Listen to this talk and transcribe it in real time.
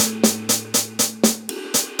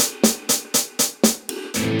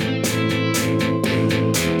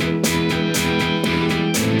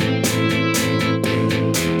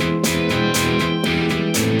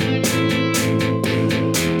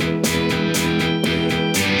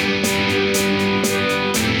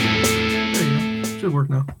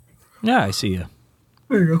Yeah, I see you.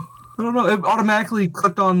 There you go. I don't know. It automatically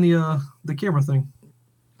clicked on the camera thing.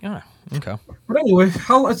 Yeah, okay. But anyway,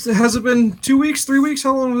 has it been 2 weeks, 3 weeks?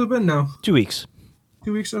 How long has it been now? 2 weeks.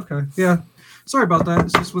 2 weeks? Okay. Yeah. Sorry about that.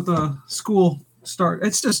 It's just with school start.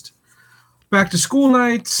 It's just back to school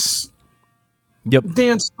nights. Yep.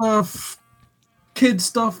 Dance stuff. Kid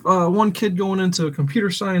stuff. One kid going into a computer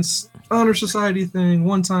science honor society thing.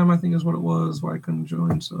 One time, I think is what it was, why I couldn't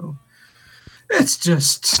join. So it's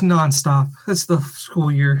just nonstop. It's the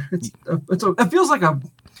school year. It feels like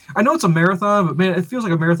I know it's a marathon, but man, it feels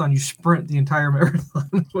like a marathon. You sprint the entire marathon.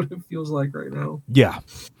 That's what it feels like right now. Yeah.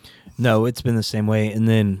 No, it's been the same way. And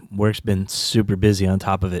then work's been super busy on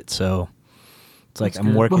top of it. So it's like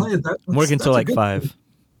I'm working until like 5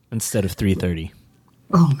 instead of 3:30.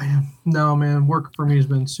 Oh, man. No, man. Work for me has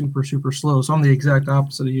been super, super slow. So I'm the exact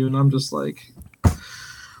opposite of you. And I'm just like,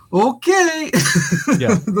 okay.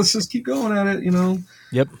 Yeah. Let's just keep going at it,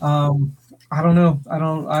 Yep. I don't know.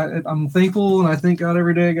 I'm thankful, and I thank God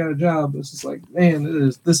every day I got a job. It's just like,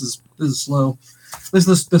 man, this is slow.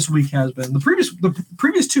 This week has been. The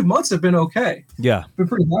previous 2 months have been okay. Yeah. Been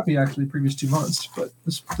pretty happy actually the previous 2 months, but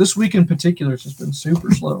this week in particular has just been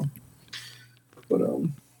super slow. But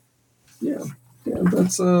yeah,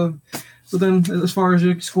 that's so then as far as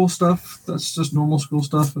your school stuff, that's just normal school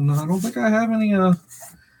stuff, and I don't think I have any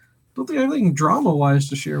anything drama-wise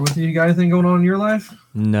to share with you. You got anything going on in your life?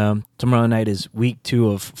 No. Tomorrow night is week 2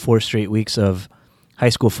 of 4 straight weeks of high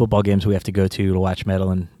school football games we have to go to watch metal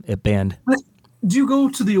and at band. Do you go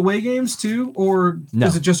to the away games too, or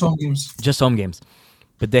is it just home games? Just home games.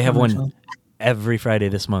 But they have one every Friday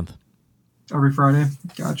this month. Every Friday?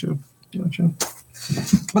 Gotcha.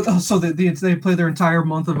 But so they play their entire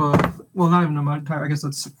month of not even a entire. I guess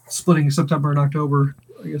that's splitting September and October.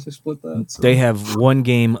 I guess they split that. So. They have one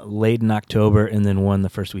game late in October and then one the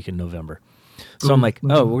first week in November. So I'm like,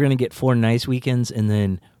 we're going to get 4 nice weekends and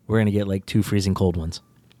then we're going to get like 2 freezing cold ones.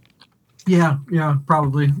 Yeah,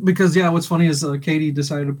 probably. Because, what's funny is Katie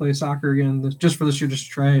decided to play soccer again just for this year, just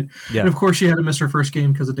to try it. Yeah. And, of course, she had to miss her first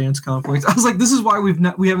game because of dance conflicts. I was like, this is why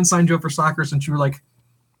we haven't signed you up for soccer since you were like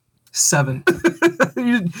 7.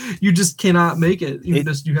 you just cannot make it. You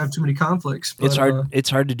have too many conflicts. But, it's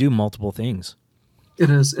hard to do multiple things. It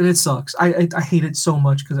is, and it sucks. I hate it so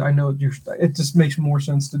much because I know it just makes more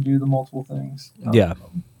sense to do the multiple things. Yeah.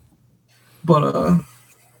 But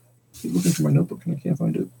keep looking through my notebook and I can't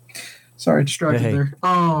find it. Sorry, distracted there.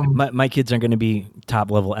 My kids aren't going to be top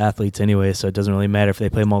level athletes anyway, so it doesn't really matter if they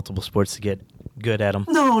play multiple sports to get good at them.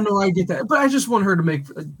 No, I get that, but I just want her to make.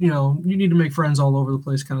 You need to make friends all over the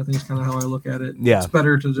place, kind of thing. Is kind of how I look at it. Yeah, it's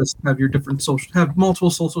better to just have your different have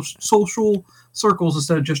multiple social circles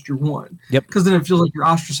instead of just your one. Yep. Because then it feels like you're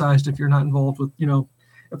ostracized if you're not involved with.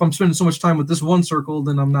 If I'm spending so much time with this one circle,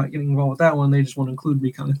 then I'm not getting involved with that one. They just want to include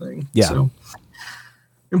me, kind of thing. Yeah. So.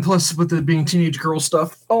 And plus, with it being teenage girl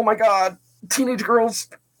stuff, oh my God, teenage girls.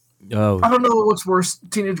 Oh, I don't know what's worse,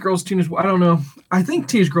 teenage girls, I don't know. I think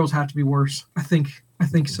teenage girls have to be worse. I think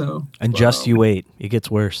so. And just you wait, it gets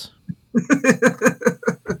worse.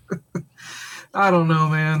 I don't know,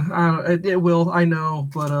 man. It will. I know,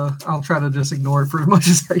 but I'll try to just ignore it for as much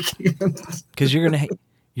as I can. Because you're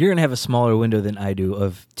gonna have a smaller window than I do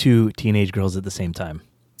of 2 teenage girls at the same time.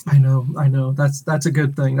 I know. That's a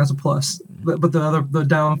good thing. That's a plus. But the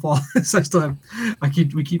downfall is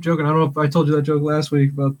we keep joking. I don't know if I told you that joke last week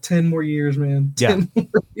about 10 more years, man. 10 more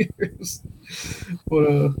years.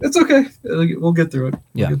 But it's okay. We'll get through it.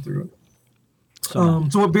 Yeah. We'll get through it. So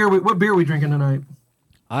what beer are we drinking tonight?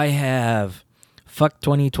 I have Fuck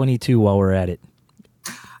 2022 while we're at it.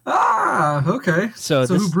 Ah, okay. So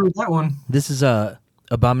who brewed that one? This is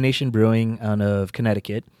Abomination Brewing out of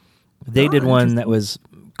Connecticut. They did one that was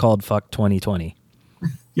called Fuck 2020.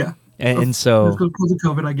 Yeah. And so because of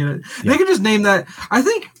COVID, I get it. Yeah. They could just name that. I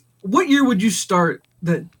think, what year would you start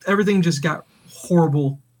that everything just got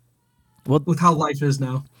horrible with how life is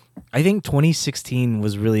now? I think 2016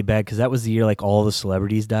 was really bad because that was the year like all the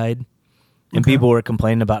celebrities died. And people were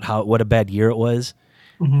complaining about what a bad year it was.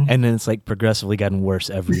 Mm-hmm. And then it's like progressively gotten worse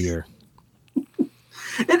every year.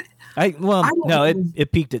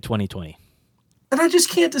 It peaked at 2020. And I just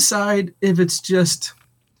can't decide if it's just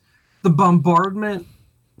the bombardment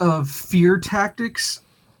of fear tactics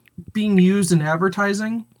being used in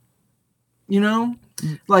advertising.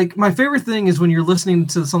 Like my favorite thing is when you're listening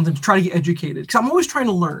to something to try to get educated. Because I'm always trying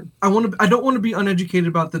to learn. I don't want to be uneducated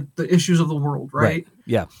about the issues of the world, right?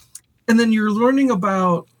 Yeah. And then you're learning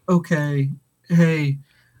about, this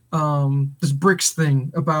BRICS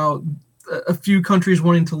thing, about a few countries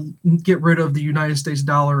wanting to get rid of the United States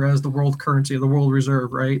dollar as the world currency, the world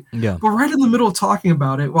reserve, right? Yeah. But right in the middle of talking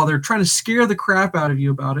about it, while they're trying to scare the crap out of you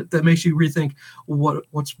about it, that makes you rethink,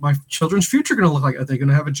 what's my children's future going to look like? Are they going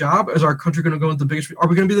to have a job? Is our country going to go into the biggest? Are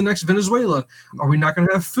we going to be the next Venezuela? Are we not going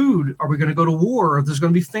to have food? Are we going to go to war? Or there's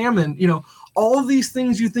going to be famine? All of these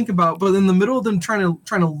things you think about, but in the middle of them trying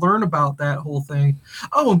to learn about that whole thing.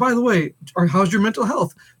 Oh, and by the way, how's your mental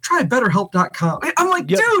health? Try BetterHelp.com. I'm like,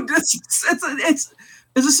 yep. Dude, is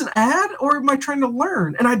this an ad or am I trying to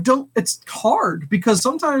learn? And I don't. It's hard because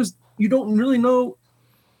sometimes you don't really know.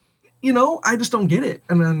 I just don't get it,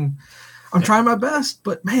 and then I'm trying my best.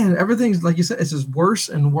 But man, everything's like you said. It's just worse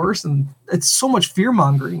and worse, and it's so much fear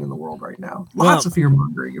mongering in the world right now. Lots of fear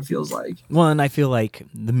mongering. It feels like. Well, and I feel like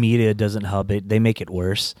the media doesn't help it. They make it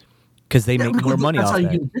worse because they make more money off that. That's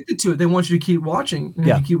how you get addicted to it. They want you to keep watching. And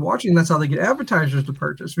if you keep watching, that's how they get advertisers to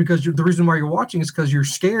purchase. Because the reason why you're watching is because you're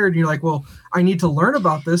scared. And you're like, well, I need to learn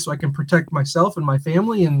about this so I can protect myself and my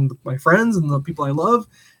family and my friends and the people I love.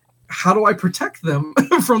 How do I protect them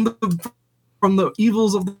from the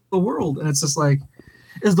evils of the world? And it's just like,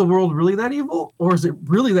 is the world really that evil, or is it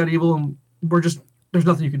really that evil and there's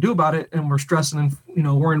nothing you can do about it, and we're stressing and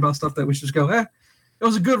worrying about stuff that we should just go, it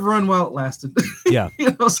was a good run while it lasted. Yeah.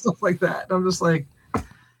 Stuff like that. And I'm just like,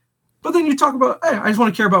 but then you talk about, hey, I just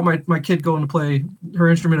want to care about my kid going to play her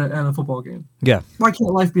instrument at a football game. Yeah. Why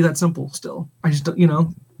can't life be that simple still? I just don't,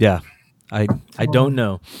 Yeah. I don't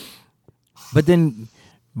know. But then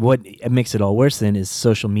what makes it all worse then is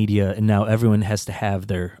social media, and now everyone has to have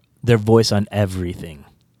their voice on everything.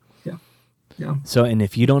 Yeah. Yeah. So, and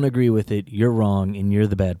if you don't agree with it, you're wrong and you're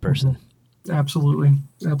the bad person. Mm-hmm. Absolutely.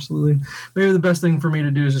 Maybe the best thing for me to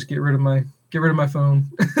do is just get rid of my phone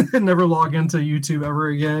and never log into YouTube ever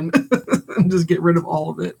again. And just get rid of all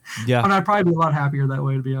of it. Yeah. And I'd probably be a lot happier that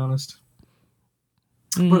way, to be honest.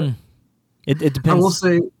 But it depends. I will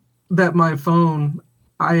say that my phone,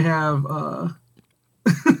 I have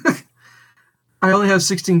I only have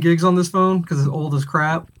 16 gigs on this phone because it's old as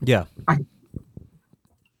crap. Yeah.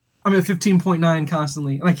 I'm at 15.9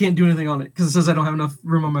 constantly, and I can't do anything on it because it says I don't have enough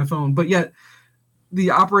room on my phone. But yet,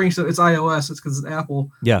 the operating system, it's iOS, it's because it's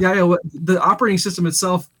Apple. Yeah. The operating system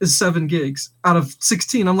itself is 7 gigs out of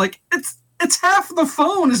 16. I'm like, it's half the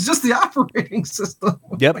phone is just the operating system.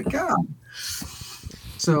 Yep. Oh my God.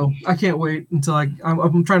 So I can't wait until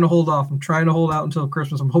I'm trying to hold off. I'm trying to hold out until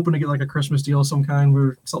Christmas. I'm hoping to get like a Christmas deal of some kind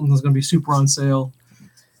where something that's going to be super on sale.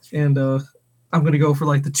 And I'm going to go for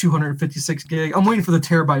like the 256 gig. I'm waiting for the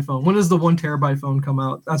terabyte phone. When does the 1 terabyte phone come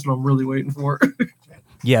out? That's what I'm really waiting for.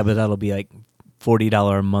 Yeah, but that'll be like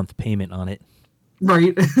 $40 a month payment on it.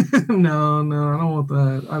 Right. No, I don't want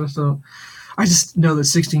that. I just know that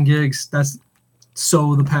 16 gigs, that's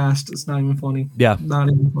so the past. It's not even funny. Yeah. Not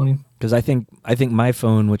even funny. Because I think my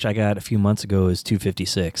phone, which I got a few months ago, is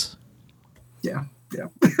 256. Yeah.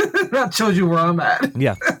 That shows you where I'm at.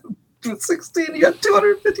 Yeah. 16, you got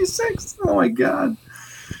 256. Oh my God.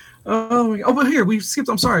 Oh, but here we skipped.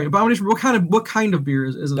 I'm sorry. Abomination. What kind of beer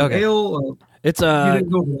is it? Okay. Ale? It's a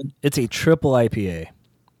triple IPA.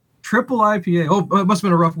 Triple IPA. Oh, it must have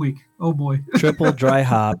been a rough week. Oh boy. Triple dry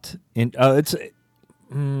hopped. It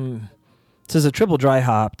says a triple dry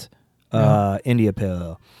hopped India Pale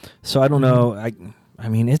Ale. So I don't know. I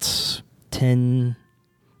mean it's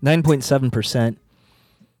 9.7%,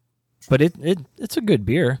 but it's a good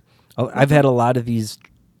beer. I've had a lot of these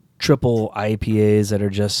triple IPAs that are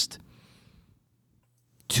just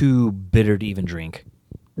too bitter to even drink.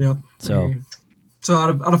 Yeah. So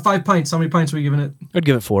out of 5 pints, how many pints are you giving it? I'd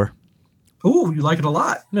give it 4. Oh, you like it a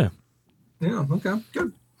lot. Yeah. Yeah. Okay.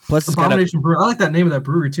 Good. Plus, Abomination Brewery. I like that name of that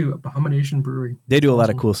brewery too. Abomination Brewery. They do a lot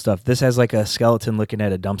of cool stuff. This has like a skeleton looking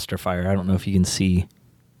at a dumpster fire. I don't know if you can see.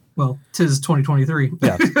 Well, 'tis 2023.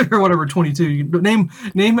 Yeah. Or whatever, 22. You name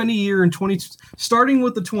any year in 20, starting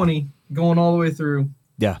with the 20, going all the way through.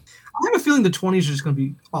 Yeah. I have a feeling the 20s are just going to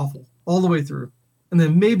be awful all the way through. And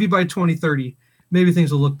then maybe by 2030, maybe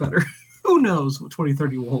things will look better. Who knows what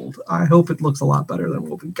 2030 will hold? I hope it looks a lot better than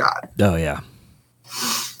what we got. Oh, yeah.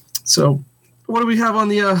 So, what do we have on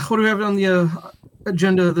the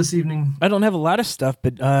agenda this evening? I don't have a lot of stuff,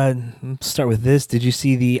 but let's start with this. Did you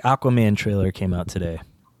see the Aquaman trailer came out today?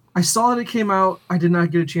 I saw that it came out. I did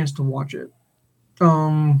not get a chance to watch it.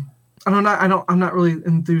 I'm not really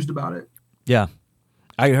enthused about it. Yeah.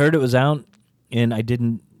 I heard it was out, and I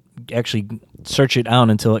didn't actually search it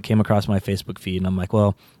out until it came across my Facebook feed, and I'm like,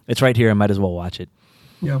 well, it's right here. I might as well watch it.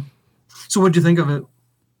 Yeah. So what'd you think of it?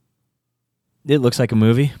 It looks like a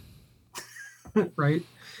movie. Right.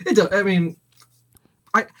 It does. I mean,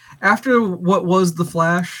 after what was The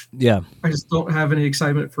Flash, yeah, I just don't have any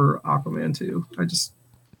excitement for Aquaman 2.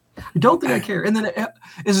 I don't think I care. And then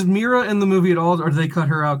is Mira in the movie at all, or did they cut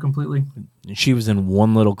her out completely? She was in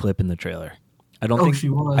one little clip in the trailer. I don't think she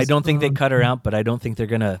was. I don't think they cut her out, but I don't think they're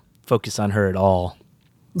gonna focus on her at all.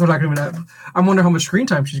 They're not gonna be that. I wonder how much screen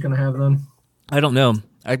time she's gonna have then. I don't know.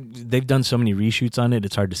 They've done so many reshoots on it;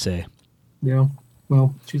 it's hard to say. Yeah.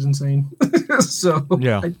 Well, she's insane. So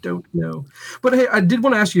yeah. I don't know. But hey, I did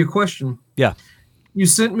want to ask you a question. Yeah. You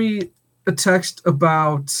sent me a text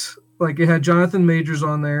about, like, it had Jonathan Majors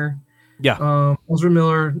on there. Yeah. Ezra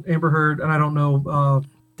Miller, Amber Heard, and I don't know.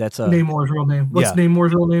 That's Namor's real name. What's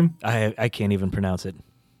Namor's real name? I can't even pronounce it.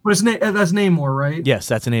 But that's Namor, right? Yes,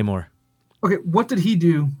 that's Namor. Okay, what did he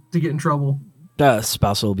do to get in trouble?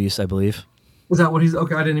 Spousal abuse, I believe. Is that what he's...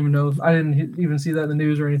 Okay, I didn't even know. I didn't even see that in the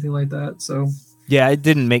news or anything like that, so... Yeah, it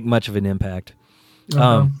didn't make much of an impact.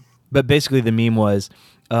 But basically the meme was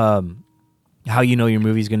how you know your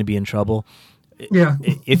movie's going to be in trouble. Yeah.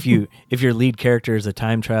 if your lead character is a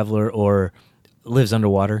time traveler or lives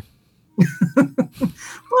underwater.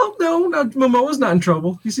 Well, no, Momoa's not in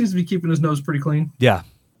trouble. He seems to be keeping his nose pretty clean. Yeah.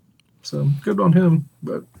 So good on him.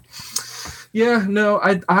 But yeah, no,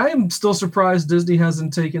 I am still surprised Disney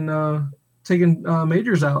hasn't taken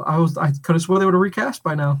Majors out. I could have swore they would have recast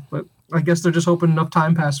by now, but I guess they're just hoping enough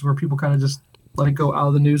time passes where people kind of just let it go out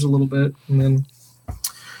of the news a little bit and then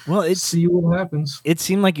see what happens. It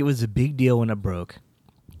seemed like it was a big deal when it broke.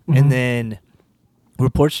 Mm-hmm. And then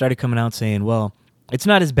reports started coming out saying, well, it's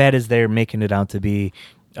not as bad as they're making it out to be.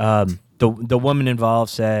 The woman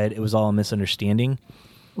involved said it was all a misunderstanding.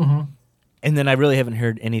 Mm-hmm. And then I really haven't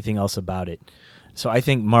heard anything else about it. So I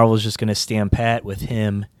think Marvel's just going to stand pat with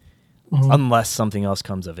him unless something else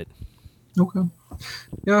comes of it. Okay.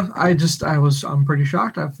 Yeah, I'm pretty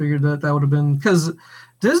shocked. I figured that would have been, because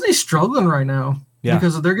Disney's struggling right now. Yeah.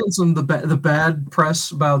 Because they're getting some of the bad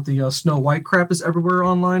press about the Snow White crap is everywhere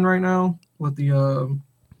online right now with the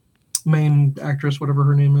main actress, whatever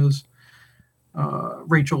her name is,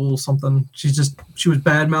 Rachel something. She was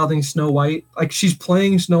bad mouthing Snow White. Like, she's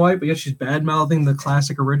playing Snow White, but yet she's bad mouthing the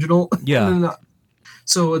classic original. Yeah.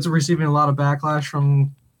 So it's receiving a lot of backlash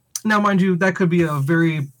from. Now, mind you, that could be a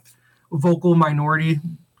very vocal minority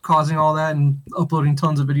causing all that and uploading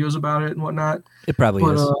tons of videos about it and whatnot. It probably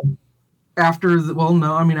is. After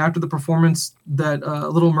the performance that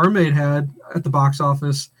Little Mermaid had at the box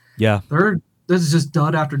office, yeah, this is just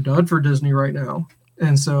dud after dud for Disney right now.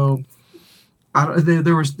 And so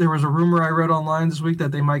there was a rumor I read online this week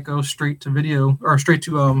that they might go straight to video, or straight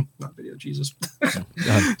to not video, Jesus,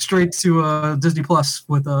 straight to Disney Plus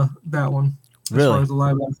with that one. Really? As far as the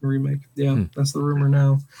live action remake. Yeah, that's the rumor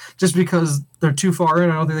now. Just because they're too far in,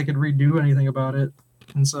 I don't think they could redo anything about it.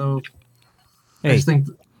 And so I just think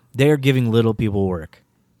they're giving little people work.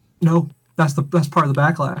 No, that's part of the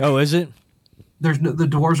backlash. Oh, is it? The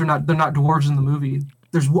dwarves are not. They're not dwarves in the movie.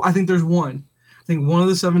 I think there's one. I think one of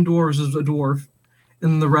the 7 dwarves is a dwarf,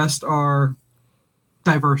 and the rest are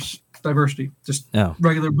diversity. Just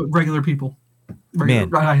regular people.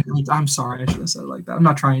 I'm sorry, I should have said it like that. I'm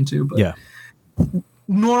not trying to, but yeah.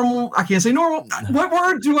 Normal. I can't say normal. What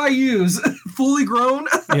word do I use? Fully grown.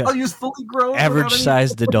 Yeah. I'll use fully grown.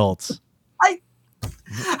 Average-sized adults.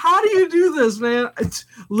 How do you do this, man?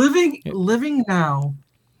 Living now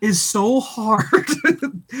is so hard.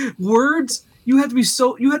 Words, you have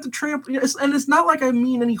to trample, and it's not like I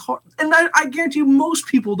mean any harm. And I guarantee you most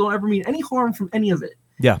people don't ever mean any harm from any of it.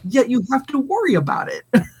 Yeah. Yet you have to worry about it.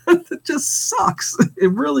 It just sucks.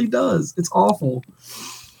 It really does. It's awful.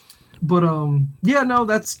 But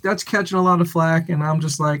that's catching a lot of flack, and I'm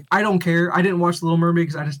just like, I don't care. I didn't watch Little Mermaid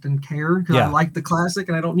because I just didn't care, because I like the classic,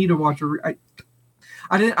 and I don't need to watch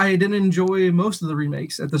I didn't enjoy most of the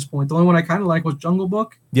remakes at this point. The only one I kind of liked was Jungle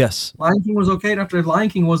Book. Yes. Lion King was okay. And after Lion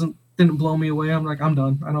King didn't blow me away, I'm like, I'm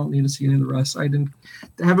done. I don't need to see any of the rest. I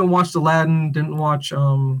haven't watched Aladdin. Didn't watch. I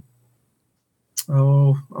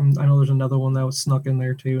know there's another one that was snuck in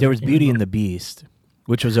there too. There was Beauty and the Beast,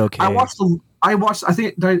 which was okay. I watched. I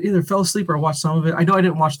think I either fell asleep or I watched some of it. I know I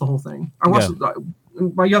didn't watch the whole thing. I watched.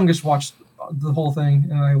 My youngest watched the whole thing,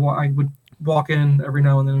 and I would walk in every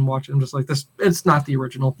now and then and watch it. I'm just like, this, it's not the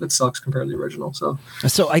original. It sucks compared to the original. So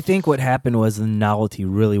I think what happened was the novelty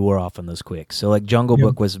really wore off on those quick. So like Jungle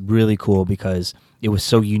Book was really cool because it was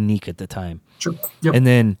so unique at the time. Sure. Yep. And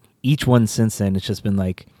then each one since then, it's just been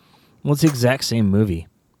like, well, it's the exact same movie.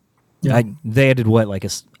 Yeah. They added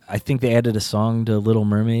I think they added a song to Little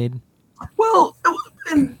Mermaid. Well,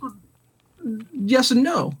 and yes and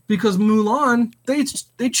no, because Mulan, they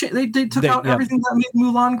took out everything that made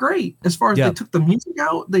Mulan great. As far as they took the music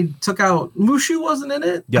out, they took out Mushu wasn't in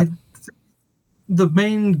it. Yeah. The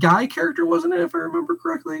main guy character wasn't in it, if I remember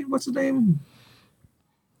correctly. What's his name?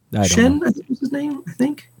 I think was his name. I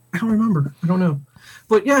think. I don't remember. I don't know.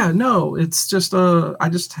 But yeah, no, it's just I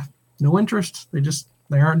just have no interest.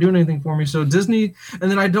 They aren't doing anything for me. So Disney,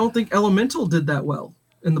 and then I don't think Elemental did that well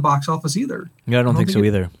in the box office either. Yeah, I don't think so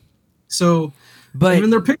either. So, but even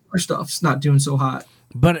their Pixar stuff's not doing so hot.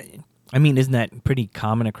 But I mean, isn't that pretty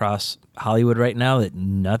common across Hollywood right now that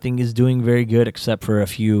nothing is doing very good except for a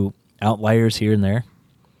few outliers here and there?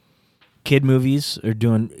 Kid movies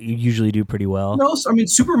usually do pretty well. No, I mean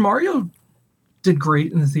Super Mario did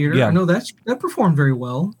great in the theater. Yeah. I know that performed very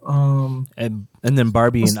well. And then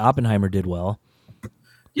Barbie and Oppenheimer did well.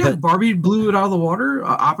 Yeah, Barbie blew it out of the water.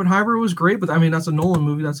 Oppenheimer was great, but I mean that's a Nolan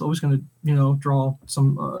movie. That's always going to draw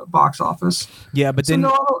some box office. Yeah, but then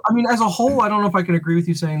I mean, as a whole, I don't know if I can agree with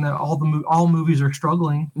you saying that all movies are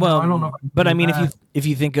struggling. Well, I don't know. But I mean, if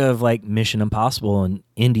you think of like Mission Impossible and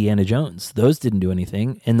Indiana Jones, those didn't do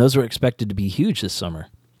anything, and those were expected to be huge this summer.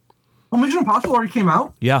 Well, Mission Impossible already came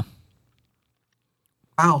out. Yeah.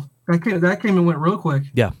 Wow, that came and went real quick.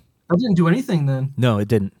 Yeah. I didn't do anything then. No, it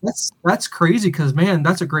didn't. That's crazy because man,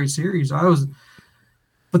 that's a great series.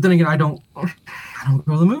 But then again, I don't go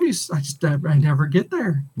to the movies. I never get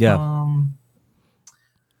there. Yeah.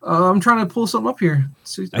 I'm trying to pull something up here.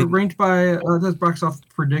 Ranked by that's box office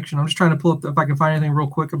prediction. I'm just trying to pull up if I can find anything real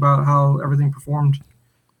quick about how everything performed.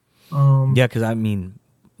 Yeah, because I mean,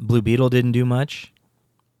 Blue Beetle didn't do much.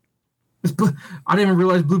 I didn't even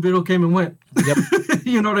realize Blue Beetle came and went. Yep.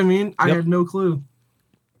 You know what I mean? Yep. I had no clue.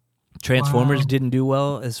 Transformers didn't do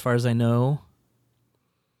well, as far as I know.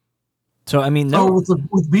 So I mean,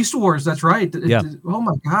 with Beast Wars, that's right. Yeah. Oh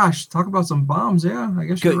my gosh, talk about some bombs. Yeah, I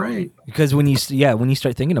guess you're right. Because when you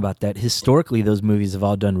start thinking about that, historically, those movies have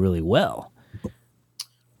all done really well.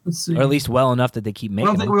 Let's see, or at least well enough that they keep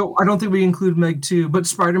making. I don't think we include Meg 2, but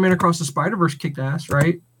Spider-Man Across the Spider-Verse kicked ass,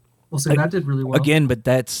 right? We'll say that did really well again,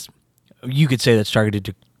 but you could say that's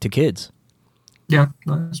targeted to kids. Yeah,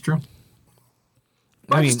 that's true.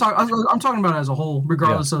 I'm talking about it as a whole,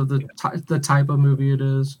 regardless of the type of movie it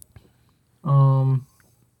is. But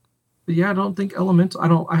yeah, I don't think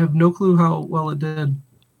Elemental. I have no clue how well it did.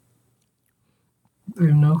 I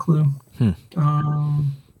have no clue.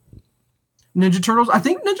 Ninja Turtles. I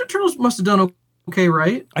think Ninja Turtles must have done okay,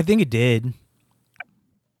 right? I think it did.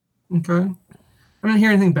 Okay. I didn't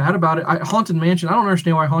hear anything bad about it. Haunted Mansion. I don't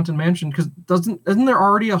understand why Haunted Mansion, because isn't there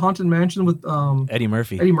already a Haunted Mansion with Eddie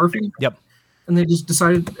Murphy? Eddie Murphy. Yep. And they just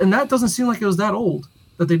decided, and that doesn't seem like it was that old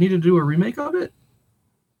that they needed to do a remake of it.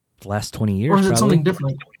 The last 20 years, or is it something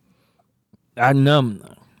different? I don't know.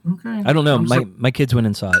 Okay. I don't know. My kids went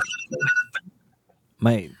and saw it.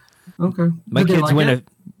 My kids went.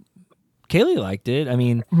 Kaylee liked it. I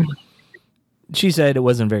mean, she said it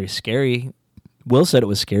wasn't very scary. Will said it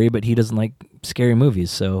was scary, but he doesn't like scary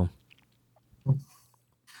movies. So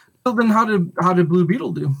then, how did Blue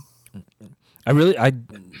Beetle do?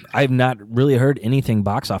 I've not really heard anything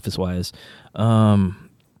box office wise. I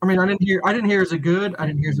mean, I didn't hear is it good? I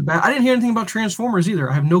didn't hear is it bad? I didn't hear anything about Transformers either.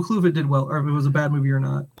 I have no clue if it did well or if it was a bad movie or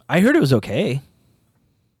not. I heard it was okay.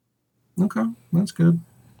 Okay, that's good.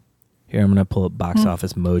 Here, I'm gonna pull up Box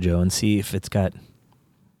Office Mojo and see if it's got.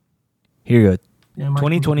 Here you go. Yeah,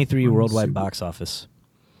 2023 worldwide box office.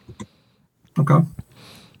 Okay.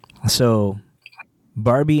 So,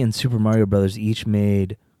 Barbie and Super Mario Brothers each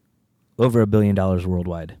made over $1 billion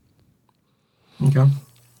worldwide. Okay.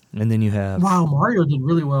 And then you have... Wow, Mario did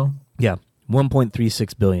really well. Yeah,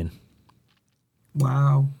 $1.36 billion.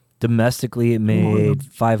 Wow. Domestically, it made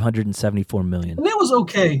 $574 million. And it was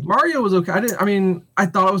okay. Mario was okay. I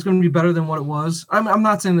thought it was going to be better than what it was. I'm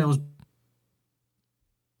not saying that it was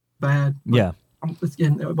bad. Yeah.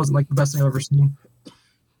 Again, it wasn't like the best thing I've ever seen.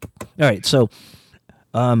 All right, so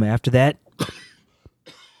after that,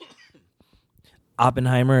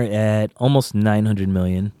 Oppenheimer at almost $900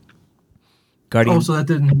 million. So it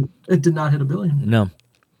did not hit $1 billion. No.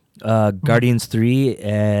 Guardians 3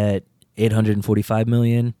 at $845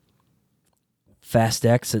 million. Fast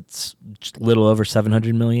X, it's just a little over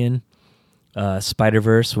 $700 million.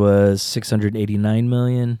 Spider-Verse was $689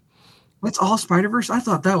 million. That's all Spider-Verse? I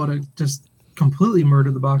thought that would have just completely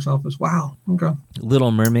murdered the box office. Wow. Okay.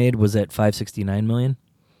 Little Mermaid was at $569 million,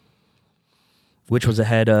 which was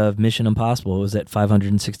ahead of Mission Impossible. It was at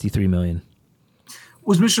 $563 million.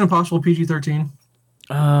 Was Mission Impossible PG-13?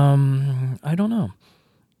 I don't know.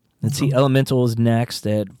 Let's see. Elemental is next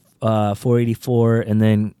at 484, and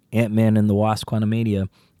then Ant-Man and the Wasp: Quantumania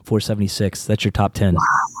 476. That's your top 10.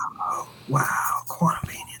 Wow.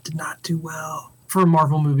 Quantumania did not do well for a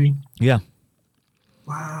Marvel movie. Yeah.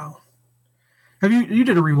 Wow. Have you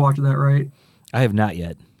did a rewatch of that, right? I have not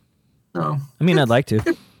yet. No. I mean, I'd like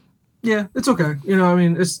to. Yeah, it's okay.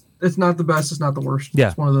 It's not the best. It's not the worst. Yeah.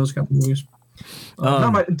 It's one of those kind of movies.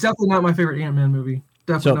 Definitely not my favorite Ant-Man movie.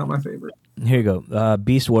 Definitely not my favorite. Here you go.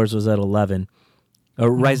 Beast Wars was at 11.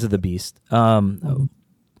 Rise of the Beast.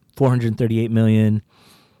 438 million.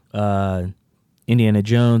 Indiana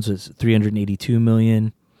Jones was 382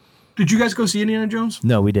 million. Did you guys go see Indiana Jones?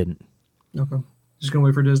 No, we didn't. Okay. Just gonna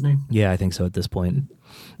wait for Disney. Yeah, I think so at this point.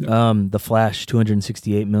 Yeah. The Flash,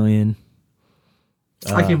 268 million.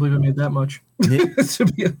 I can't believe it made that much. To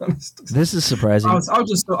be honest, this is surprising. I'm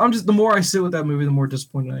just the more I sit with that movie, the more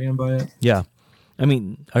disappointed I am by it. Yeah, I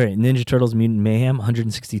mean, all right, Ninja Turtles: Mutant Mayhem,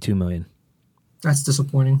 162 million. That's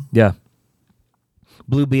disappointing. Yeah.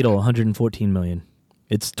 Blue Beetle, 114 million.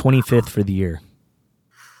 It's 25th for the year.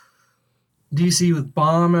 DC with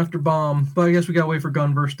bomb after bomb, but I guess we gotta wait for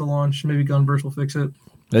Gunverse to launch. Maybe Gunverse will fix it.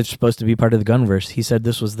 That's supposed to be part of the Gunverse. He said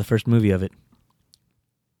this was the first movie of it.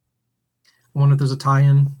 I wonder if there's a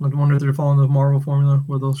tie-in. I wonder if they're following the Marvel formula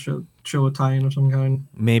where they'll show a tie-in of some kind.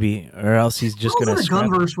 Maybe, or else he's just going to scrap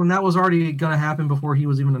Gunverse when that was already going to happen before he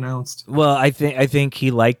was even announced. Well, I think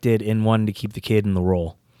he liked it and wanted to keep the kid in the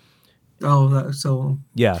role. Oh,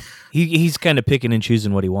 yeah, he's kind of picking and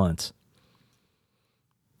choosing what he wants.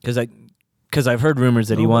 Because I've heard rumors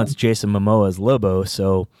that he wants Jason Momoa as Lobo,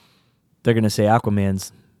 so they're going to say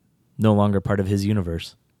Aquaman's no longer part of his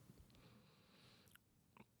universe.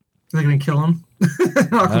 They're going to kill him?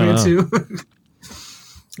 Aquaman 2?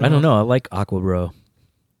 I don't know. I like Aqua Bro.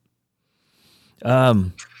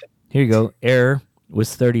 Here you go. Air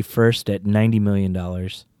was 31st at $90 million.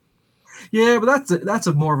 Yeah, but that's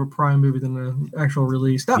a more of a prime movie than the actual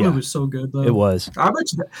release. That movie was so good, though. It was. I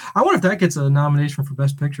wonder if that gets a nomination for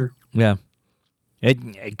Best Picture. Yeah.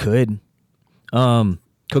 It could.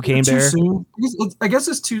 Cocaine Bear. Soon. I guess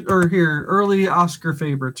it's early Oscar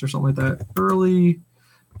favorites or something like that. Early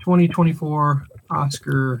 2024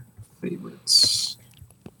 Oscar favorites.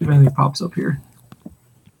 If anything pops up here.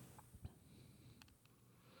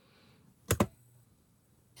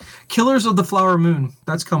 Killers of the Flower Moon.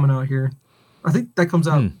 That's coming out here. I think that comes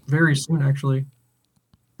out very soon, actually.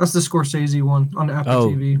 That's the Scorsese one on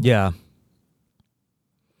Apple TV. Yeah.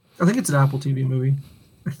 I think it's an Apple TV movie.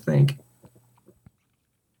 I think.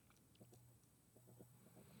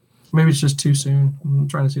 Maybe it's just too soon. I'm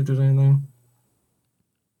trying to see if there's anything.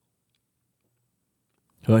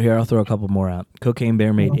 Well, here, I'll throw a couple more out. Cocaine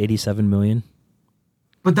Bear made $87 million.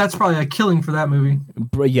 But that's probably a killing for that movie.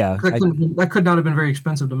 Yeah. That could not have been very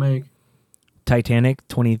expensive to make. Titanic,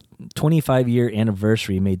 25-year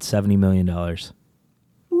anniversary, made $70 million.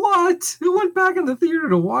 What? Who went back in the theater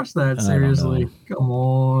to watch that? Seriously? Come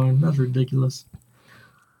on. That's ridiculous.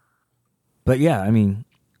 But yeah, I mean,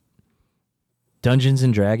 Dungeons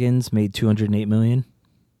and Dragons made $208 million.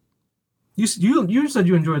 You said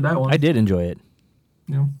you enjoyed that one. I did enjoy it.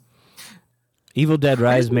 Yeah. Evil Dead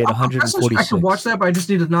Rise made 146. I could watch that, but I just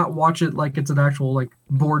need to not watch it like it's an actual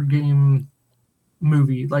board game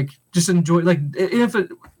movie. Just enjoy. If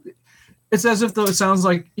it's as if though it sounds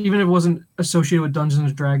like even if it wasn't associated with Dungeons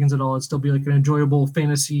and Dragons at all, it'd still be like an enjoyable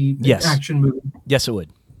fantasy action movie. Yes, it would.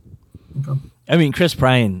 Okay. I mean, Chris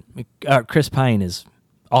Pine is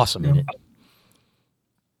awesome in it.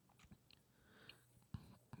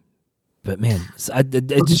 But man,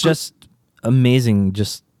 it's just amazing.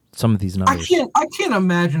 Just some of these numbers. I can't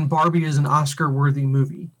imagine Barbie is an Oscar-worthy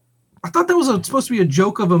movie. I thought that was supposed to be a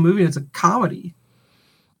joke of a movie. It's a comedy.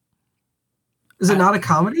 Is it not a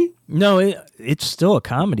comedy? No, it's still a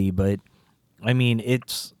comedy, but I mean,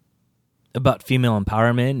 it's about female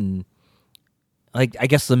empowerment and I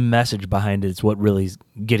guess the message behind it is what really is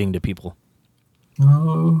getting to people.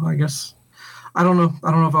 Oh, I guess. I don't know.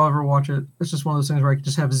 I don't know if I'll ever watch it. It's just one of those things where I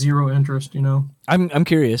just have zero interest, you know? I'm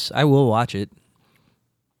curious. I will watch it.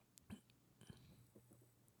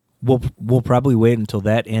 We'll probably wait until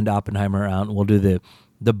that and Oppenheimer are out, and we'll do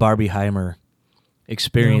the Barbieheimer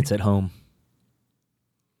experience at home.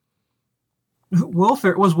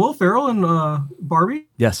 Was Will Ferrell in Barbie?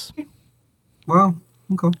 Yes. Wow.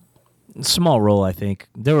 Okay. Small role, I think.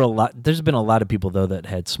 There's been a lot of people though that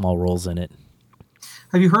had small roles in it.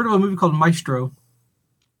 Have you heard of a movie called Maestro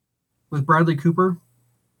with Bradley Cooper?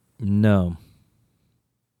 No.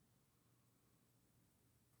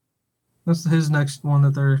 That's his next one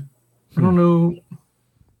that they're. I don't know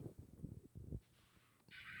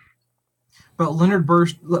about Leonard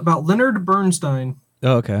Bernstein.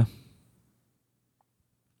 Oh, okay.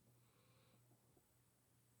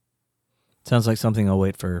 Sounds like something I'll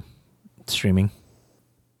wait for streaming.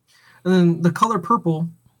 And then The Color Purple.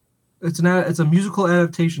 It's a musical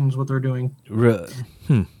adaptation is what they're doing.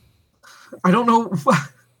 I don't know.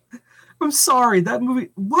 I'm sorry. That movie.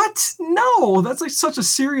 What? No, that's like such a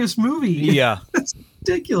serious movie. Yeah. That's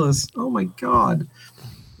ridiculous. Oh my God.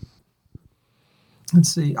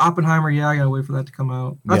 Let's see, Oppenheimer. Yeah, I gotta wait for that to come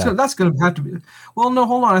out. That's gonna have to be. Well, no,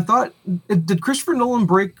 hold on. I thought did Christopher Nolan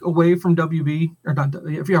break away from WB or not?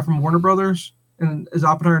 Yeah, from Warner Brothers, and is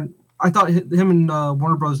Oppenheimer? I thought him and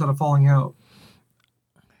Warner Brothers had a falling out.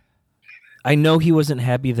 I know he wasn't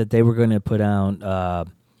happy that they were going to put out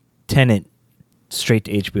Tenet straight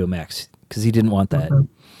to HBO Max because he didn't want that. Okay.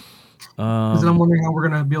 Because I'm wondering how we're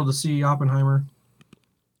going to be able to see Oppenheimer.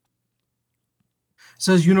 It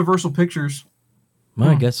says Universal Pictures. Well,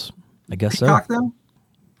 I guess Peacock so.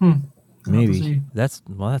 Them? Maybe that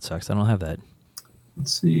sucks. I don't have that.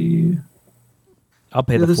 Let's see. I'll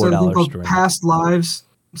pay the $4 to rent. Past Lives.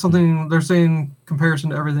 Something they're saying comparison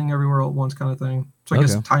to Everything Everywhere All at Once kind of thing. So I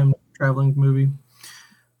guess time traveling movie.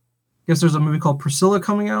 I guess there's a movie called Priscilla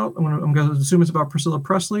coming out. I'm going to assume it's about Priscilla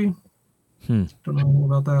Presley. Don't know anything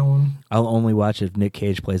about that one. I'll only watch if Nick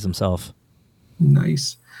Cage plays himself.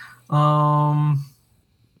 Nice.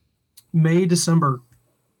 May, December.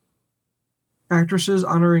 Actresses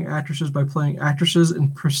honoring actresses by playing actresses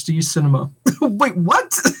in prestige cinema. Wait,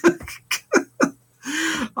 what?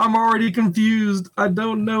 I'm already confused. I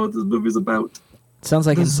don't know what this movie's about. Sounds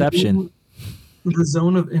like Inception. The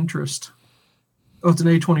Zone of Interest. Oh, it's an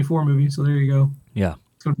A24 movie, so there you go. Yeah.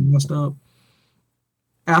 It's going to be messed up.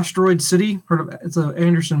 Asteroid City. Heard of it? It's a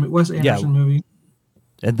Wes Anderson movie.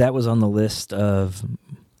 And that was on the list of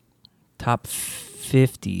top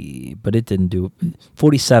 50, but it didn't do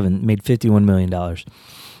 47, made $51 million.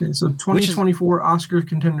 Okay, so 2024 Oscar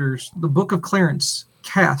contenders: The Book of Clarence,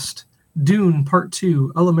 Cast, Dune Part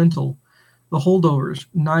 2, Elemental, The Holdovers,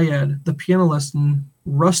 Naiad, The Piano Lesson,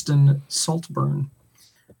 Rustin, Saltburn.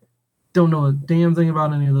 Don't know a damn thing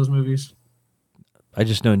about any of those movies. I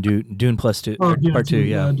just know Dune Plus 2, Part 2,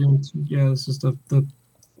 yeah. Dune 2, yeah, it's just the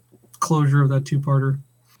closure of that two-parter.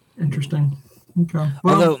 Interesting. Okay.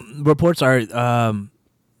 Well, although reports are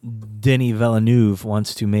Denis Villeneuve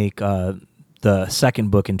wants to make the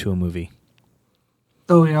second book into a movie.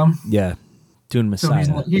 Oh, yeah? Yeah. Dune Messiah.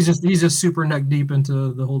 So he's just super neck deep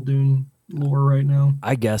into the whole Dune lore right now.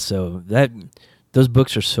 I guess so. Those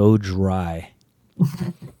books are so dry.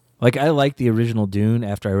 Like, I like the original Dune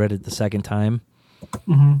after I read it the second time.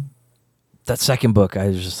 Mm-hmm. That second book, I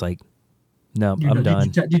was just like, no, I'm done.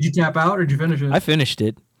 Did you tap out or did you finish it? I finished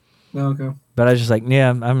it. Oh, okay. But I was just like,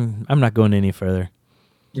 yeah, I'm not going any further.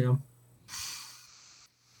 Yeah.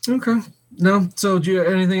 Okay. No. So, do you have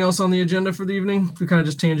anything else on the agenda for the evening? We kind of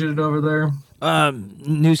just tangented over there.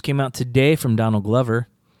 News came out today from Donald Glover.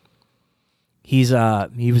 He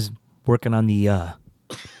was working on the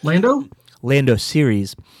Lando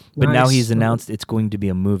series, but now he's announced it's going to be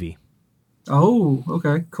a movie. Oh,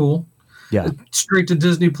 okay, cool. Yeah. Straight to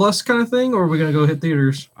Disney Plus kind of thing, or are we going to go hit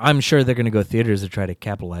theaters? I'm sure they're going to go theaters to try to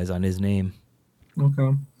capitalize on his name.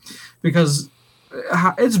 Okay. Because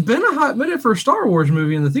it's been a hot minute for a Star Wars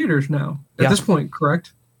movie in the theaters now. At this point,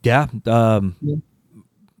 correct? Yeah.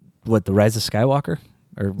 What, The Rise of Skywalker?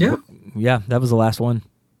 Yeah, that was the last one.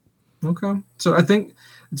 Okay. So I think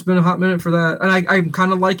it's been a hot minute for that. And I'm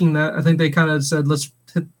kind of liking that. I think they kind of said, let's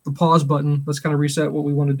hit the pause button. Let's kind of reset what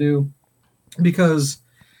we want to do. Because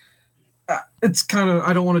it's kind of,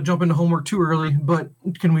 I don't want to jump into homework too early, but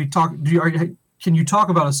can we talk? Can you talk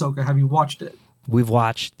about Ahsoka? Have you watched it? We've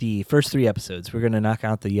watched the first 3 episodes. We're going to knock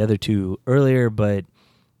out the other 2 earlier, but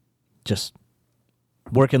just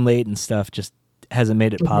working late and stuff just hasn't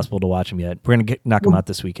made it possible to watch them yet. We're going to knock them out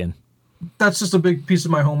this weekend. That's just a big piece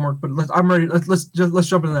of my homework, but I'm ready. Let's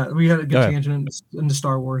jump into that. We had a good tangent into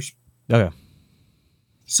Star Wars. Okay.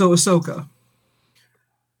 So Ahsoka.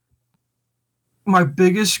 My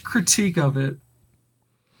biggest critique of it,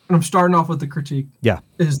 and I'm starting off with the critique,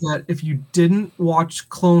 is that if you didn't watch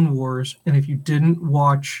Clone Wars and if you didn't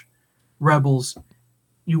watch Rebels,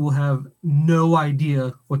 you will have no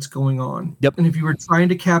idea what's going on. Yep. And if you were trying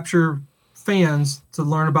to capture fans to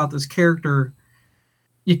learn about this character,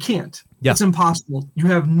 you can't. Yeah. It's impossible. You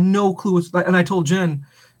have no clue. And I told Jen,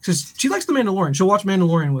 because she likes The Mandalorian. She'll watch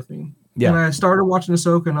Mandalorian with me. Yeah. And I started watching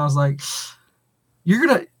Ahsoka, and I was like, you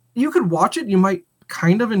could watch it. You might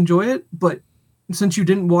kind of enjoy it, but since you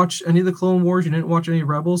didn't watch any of the Clone Wars, you didn't watch any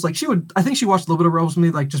Rebels, like I think she watched a little bit of Rebels with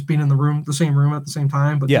me, like just being in the same room at the same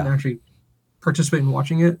time, but didn't actually participate in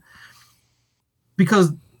watching it.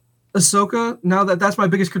 Because Ahsoka, now that's my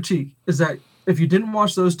biggest critique, is that if you didn't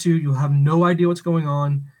watch those 2, you'll have no idea what's going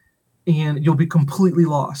on, and you'll be completely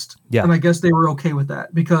lost. Yeah. And I guess they were okay with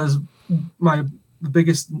that, because the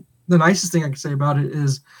nicest thing I can say about it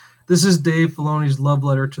is this is Dave Filoni's love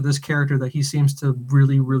letter to this character that he seems to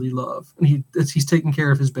really, really love. And he's taking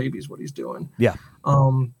care of his baby is what he's doing. Yeah.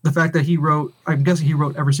 The fact that I'm guessing he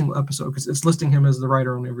wrote every single episode, because it's listing him as the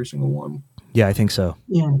writer on every single one. Yeah, I think so.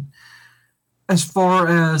 as far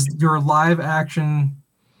as your live action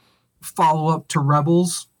follow up to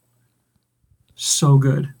Rebels, so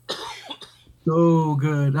good. So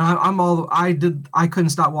good. I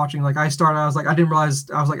couldn't stop watching. Like I started, I was like, I didn't realize,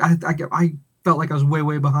 I was like, I felt like I was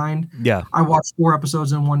way behind. Yeah. I watched 4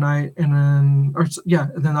 episodes in one night and then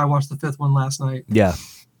I watched the 5th one last night. Yeah.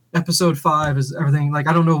 Episode 5 is everything. Like,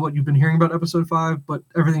 I don't know what you've been hearing about episode 5, but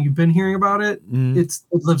everything you've been hearing about it, it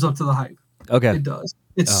lives up to the hype. Okay. It does.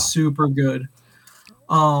 It's super good.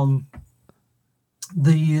 The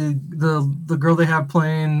girl they have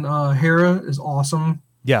playing Hera is awesome.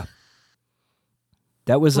 Yeah.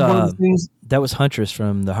 That was Huntress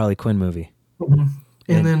from the Harley Quinn movie. Mm-hmm.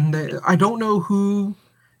 And then I don't know who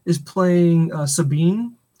is playing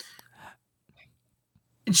Sabine.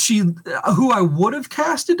 Who I would have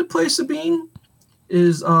casted to play Sabine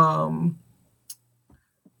is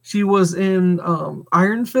she was in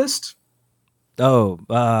Iron Fist. Oh,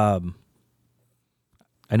 I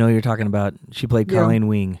know who you're talking about. She played Colleen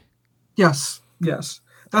Wing. Yes.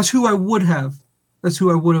 That's who I would have.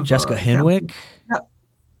 Jessica Henwick? Yeah.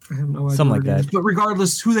 I have no idea. Something like that. But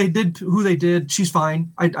regardless, who they did, she's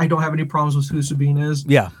fine. I don't have any problems with who Sabine is.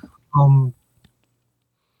 Yeah.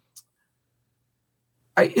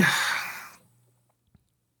 I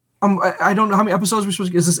don't know how many episodes we're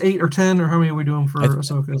supposed to. Is this 8 or 10 or how many are we doing for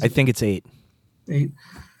Ahsoka? I think it's 8. 8.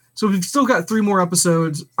 So we've still got 3 more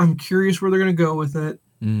episodes. I'm curious where they're going to go with it.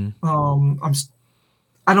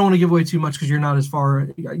 I don't want to give away too much because you're not as far.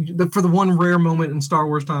 For the one rare moment in Star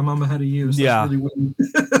Wars time, I'm ahead of you. So yeah, really weird.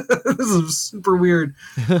 This is super weird.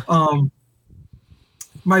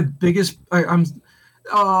 My biggest,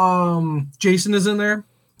 Jason is in there.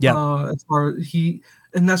 Yeah,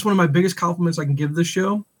 and that's one of my biggest compliments I can give this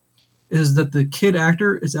show, is that the kid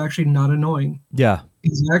actor is actually not annoying. Yeah,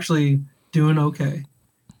 he's actually doing okay.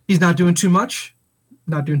 He's not doing too much,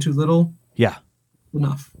 not doing too little. Yeah,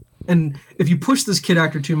 enough. And if you push this kid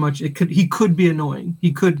actor too much, he could be annoying.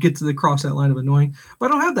 He could get to cross that line of annoying. But I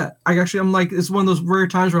don't have that. I'm like, it's one of those rare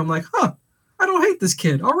times where I'm like, I don't hate this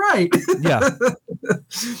kid. All right. Yeah.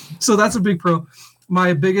 So that's a big pro.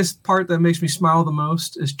 My biggest part that makes me smile the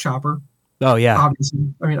most is Chopper. Oh yeah.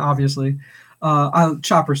 Obviously.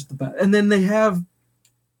 Chopper's the best. And then they have,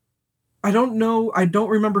 I don't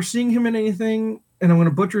remember seeing him in anything, and I'm going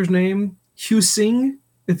to butcher his name, Hugh Sing,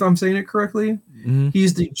 if I'm saying it correctly. Mm-hmm.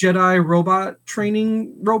 He's the Jedi robot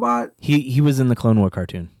training robot. He was in the Clone War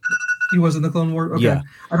cartoon. He was in the Clone War? Okay. Yeah.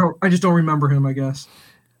 I just don't remember him, I guess.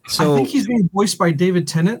 So I think he's being voiced by David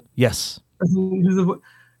Tennant. Yes. And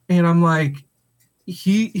I'm like,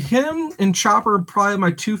 him and Chopper are probably my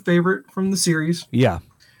 2 favorite from the series. Yeah.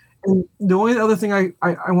 And the only other thing I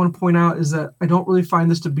want to point out is that I don't really find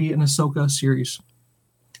this to be an Ahsoka series.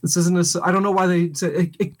 This isn't I don't know why they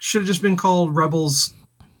said it should have just been called Rebels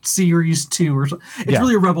Series 2 or something. It's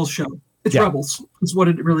really a Rebels show. It's Rebels. It's what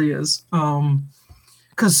it really is.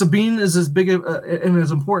 Because Sabine is as big and as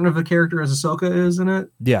important of a character as Ahsoka is in it.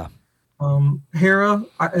 Yeah. Hera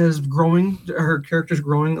is growing. Her character's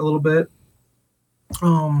growing a little bit.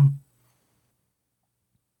 God,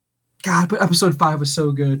 but episode 5 was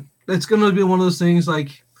so good. It's going to be one of those things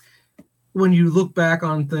like when you look back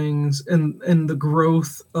on things and the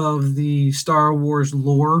growth of the Star Wars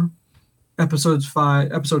lore. Episode 5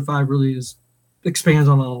 really expands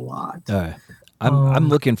on it a lot. I'm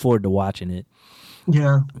looking forward to watching it.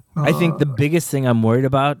 Yeah. I think the biggest thing I'm worried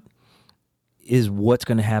about is what's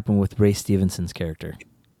going to happen with Ray Stevenson's character,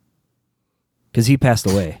 because he passed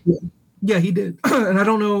away. Yeah, he did. And I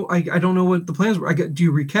don't know. I don't know what the plans were. Do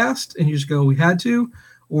you recast and you just go, we had to,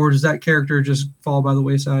 or does that character just fall by the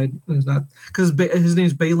wayside? It's not, because his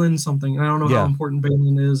name's Balin something. And I don't know how important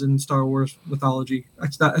Balin is in Star Wars mythology.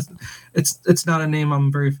 It's not a name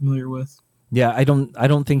I'm very familiar with. Yeah, I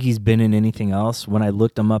don't think he's been in anything else. When I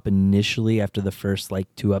looked him up initially after the first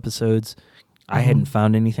 2 episodes, I hadn't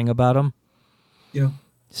found anything about him. Yeah.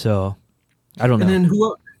 So I don't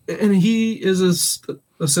know. And he is a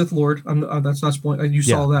Sith Lord. That's not spoiling. You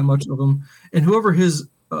saw that much of him. And whoever his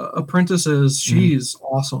apprentice is, she's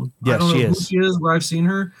awesome. Yeah, I don't know she who is. she is, where I've seen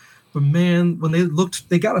her, but man, when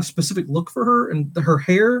they got a specific look for her, and her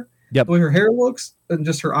hair, the way her hair looks, and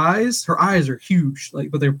just her eyes are huge,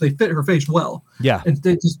 but they fit her face well. Yeah, and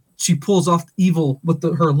she pulls off evil with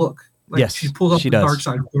her look. Yes, she pulls off the dark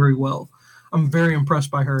side very well. I'm very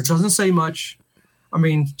impressed by her. It doesn't say much. I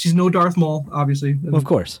mean, she's no Darth Maul, obviously. Of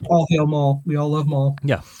course. All hail Maul. We all love Maul.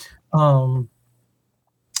 Yeah.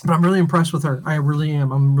 But I'm really impressed with her. I really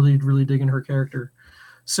am. I'm really, really digging her character.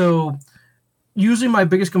 So usually my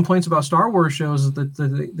biggest complaints about Star Wars shows is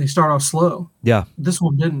that they start off slow. Yeah. This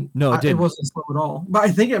one didn't. No, it didn't. It wasn't slow at all. But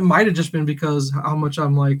I think it might have just been because how much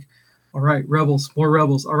I'm like, all right, Rebels, more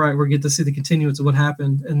Rebels. All right, we're get to see the continuance of what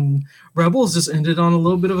happened. And Rebels just ended on a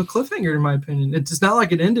little bit of a cliffhanger, in my opinion. It's not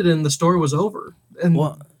like it ended and the story was over. And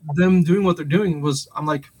them doing what they're doing was, I'm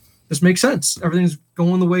like, this makes sense. Everything's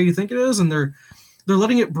going the way you think it is, and they're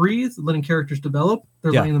letting it breathe, letting characters develop.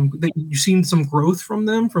 They're letting them. You've seen some growth from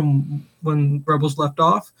them from when Rebels left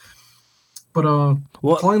off. But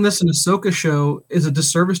calling this an Ahsoka show is a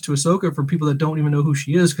disservice to Ahsoka for people that don't even know who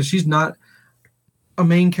she is, because she's not a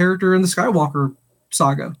main character in the Skywalker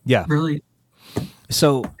saga. Yeah, really.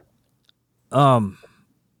 So, one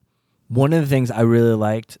of the things I really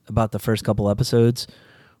liked about the first couple episodes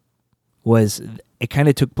was it kind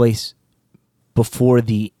of took place before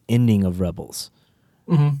the ending of Rebels.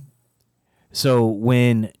 Mm-hmm. So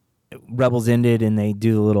when Rebels ended and they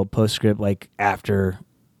do the little postscript like after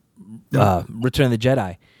Return of the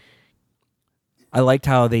Jedi, I liked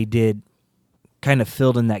how they did kind of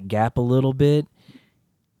filled in that gap a little bit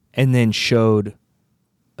and then showed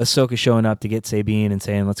Ahsoka showing up to get Sabine and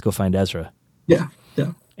saying, let's go find Ezra. Yeah,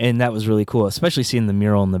 yeah. And that was really cool, especially seeing the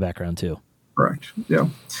mural in the background too. Correct. Yeah.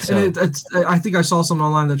 So, and I think I saw something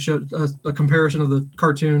online that showed a comparison of the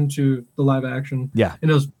cartoon to the live action. Yeah.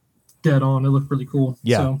 And it was dead on. It looked really cool.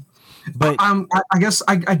 Yeah. So, but I guess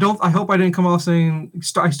I hope I didn't come off saying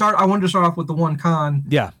I wanted to start off with the one con.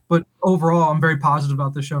 Yeah. But overall, I'm very positive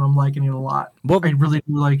about this show and I'm liking it a lot. Well, I really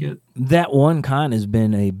do like it. That one con has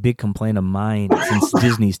been a big complaint of mine since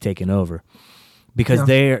Disney's taken over, because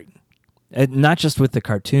they're not just with the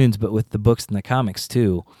cartoons, but with the books and the comics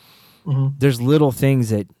too. Mm-hmm. There's little things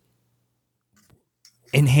that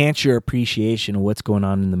enhance your appreciation of what's going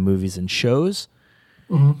on in the movies and shows,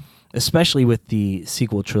 especially with the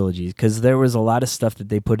sequel trilogies, because there was a lot of stuff that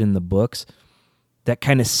they put in the books that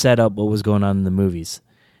kind of set up what was going on in the movies.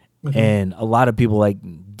 Mm-hmm. And a lot of people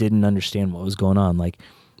didn't understand what was going on, like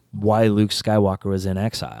why Luke Skywalker was in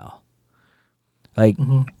exile.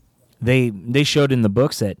 They showed in the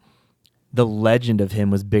books that the legend of him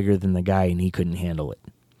was bigger than the guy and he couldn't handle it.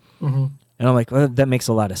 Mm-hmm. And I'm like, well, that makes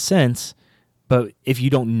a lot of sense. But if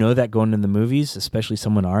you don't know that going into the movies, especially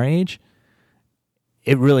someone our age,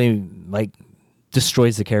 it really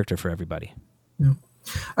destroys the character for everybody. Yeah.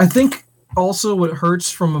 I think also what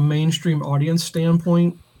hurts from a mainstream audience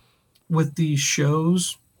standpoint with these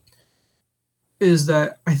shows is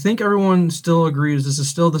that I think everyone still agrees this is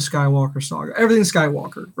still the Skywalker saga. Everything's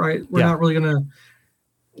Skywalker, right?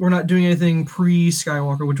 We're not doing anything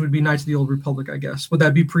pre-Skywalker, which would be Knights of the Old Republic, I guess.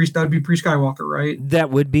 That'd be pre-Skywalker, right? That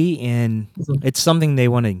would be, and it's something they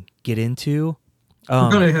want to get into. We're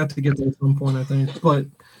gonna have to get there at some point, I think. But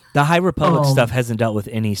the High Republic stuff hasn't dealt with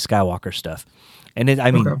any Skywalker stuff, and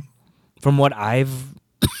from what I've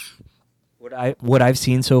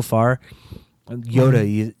seen so far,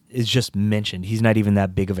 Yoda is just mentioned. He's not even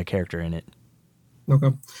that big of a character in it.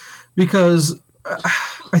 Okay, because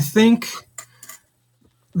I think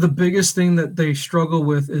the biggest thing that they struggle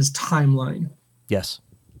with is timeline. Yes.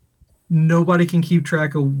 Nobody can keep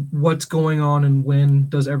track of what's going on and when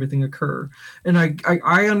does everything occur. And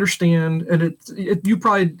I understand, and you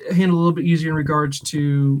probably handle a little bit easier in regards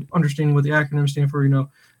to understanding what the acronyms stand for.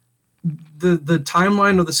 The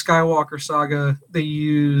timeline of the Skywalker saga they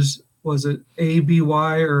use, was it ABY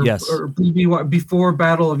or BBY, before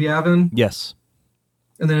Battle of Yavin? Yes.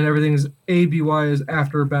 And then everything's ABY is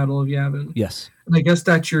after Battle of Yavin. Yes. And I guess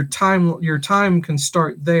that's your time. Your time can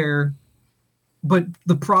start there. But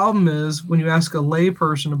the problem is when you ask a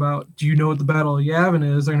layperson about, do you know what the Battle of Yavin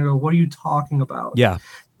is? They're going to go, what are you talking about? Yeah.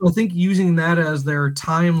 So I think using that as their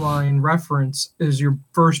timeline reference is your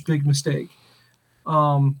first big mistake.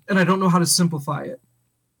 And I don't know how to simplify it.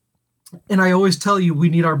 And I always tell you, we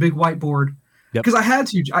need our big whiteboard. Because I had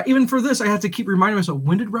to, even for this, I had to keep reminding myself,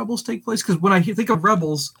 when did Rebels take place? Because when I think of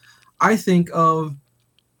Rebels, I think of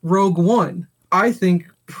Rogue One. I think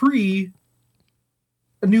pre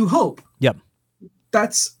A New Hope. Yep.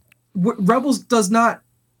 That's Rebels does not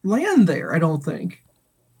land there, I don't think.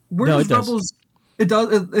 Where does Rebels? It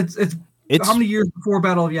does. It's how many years before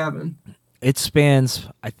Battle of Yavin? It spans,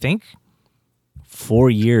 I think, 4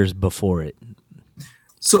 years before it.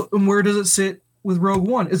 So, and where does it sit with Rogue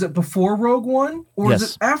One? Is it before Rogue One or is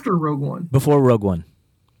it after Rogue One? Before Rogue One.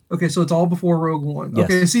 Okay, so it's all before Rogue One. Yes.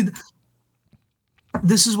 Okay, see,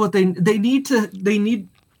 this is what they need.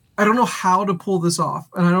 I don't know how to pull this off,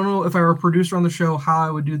 and I don't know if I were a producer on the show how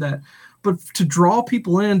I would do that. But to draw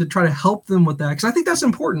people in to try to help them with that, because I think that's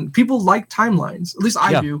important. People like timelines. At least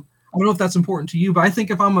I do. I don't know if that's important to you, but I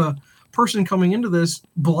think if I'm a person coming into this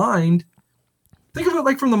blind, think of it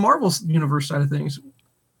like from the Marvel universe side of things.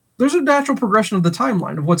 There's a natural progression of the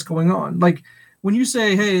timeline of what's going on. Like when you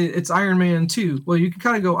say, "Hey, it's Iron Man 2," well, you can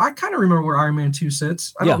kind of go, "I kind of remember where Iron Man 2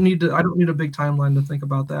 sits. I don't need a big timeline to think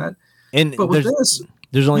about that." But with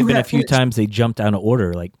there's only been a few times they jumped out of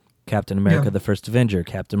order, like Captain America: The First Avenger,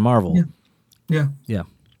 Captain Marvel. Yeah.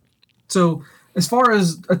 So as far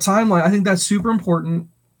as a timeline, I think that's super important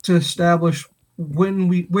to establish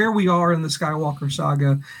where we are in the Skywalker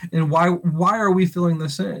saga and why are we filling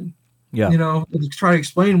this in. Try to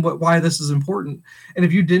explain why this is important. And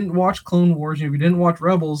if you didn't watch Clone Wars, if you didn't watch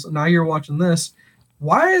Rebels, and now you're watching this,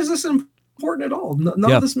 why is this important at all?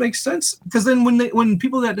 None of this makes sense. Because then when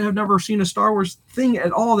people that have never seen a Star Wars thing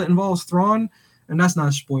at all that involves Thrawn, and that's not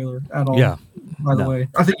a spoiler at all. Yeah. By the way,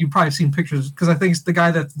 I think you've probably seen pictures because I think it's the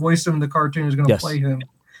guy that voiced him in the cartoon is going to play him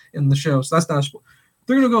in the show. So that's not a spoiler.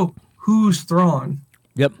 They're going to go, who's Thrawn?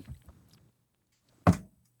 Yep.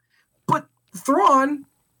 But Thrawn.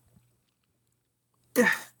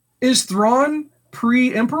 Is Thrawn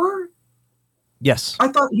pre-Emperor? Yes. I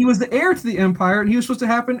thought he was the heir to the Empire, and he was supposed to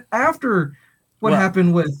happen after what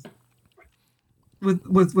happened with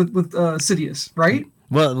Sidious, right?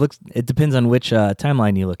 Well, it depends on which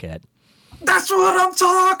timeline you look at. That's what I'm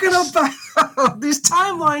talking about. These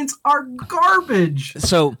timelines are garbage.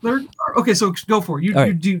 So okay, so go for it.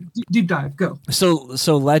 You do deep dive. Go.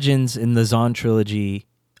 So Legends in the Zahn trilogy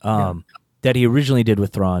that he originally did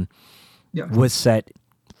with Thrawn. Was set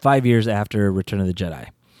 5 years after Return of the Jedi.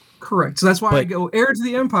 Correct. So that's why I go heir to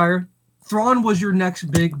the Empire. Thrawn was your next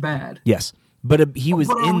big bad. Yes, but he was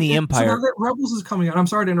in the Empire. So now that Rebels is coming out, I'm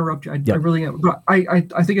sorry to interrupt you. I really am, but I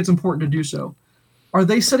think it's important to do so. Are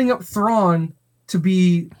they setting up Thrawn to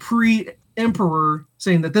be pre-Emperor,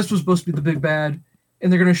 saying that this was supposed to be the big bad, and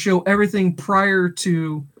they're going to show everything prior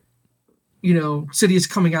to, Sidious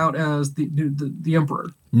coming out as the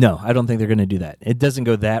Emperor? No, I don't think they're going to do that. It doesn't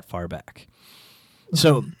go that far back.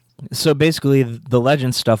 So basically, the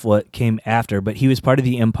Legend stuff came after, but he was part of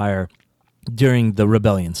the Empire during the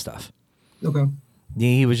Rebellion stuff. Okay.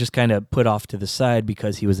 He was just kind of put off to the side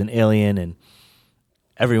because he was an alien, and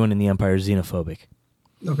everyone in the Empire is xenophobic.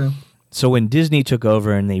 Okay. So when Disney took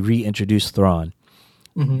over and they reintroduced Thrawn,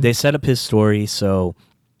 they set up his story. So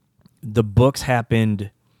the books happened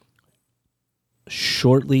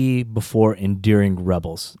shortly before and during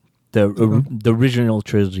Rebels, the original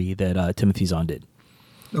trilogy that Timothy Zahn did.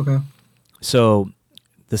 Okay. So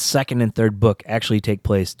the second and third book actually take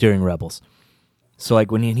place during Rebels. So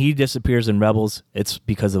like when he disappears in Rebels, it's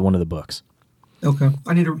because of one of the books. Okay.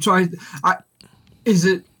 Is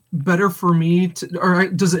it better for me to, or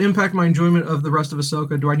does it impact my enjoyment of the rest of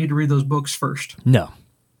Ahsoka? Do I need to read those books first? No.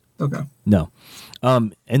 Okay. No.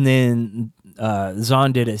 And then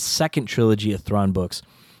Zahn did a second trilogy of Thrawn books,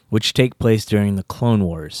 which take place during the Clone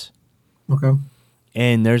Wars. Okay.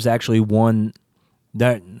 And there's actually one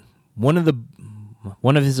of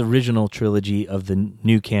his original trilogy of the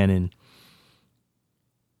new canon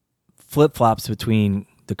flip-flops between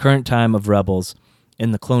the current time of Rebels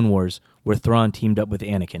and the Clone Wars, where Thrawn teamed up with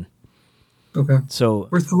Anakin. Okay. So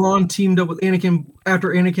where Thrawn teamed up with Anakin after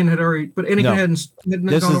Anakin had already, but Anakin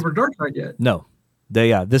hadn't gone over dark side yet. No.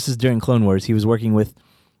 This is during Clone Wars. He was working with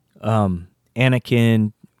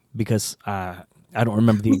Anakin because I don't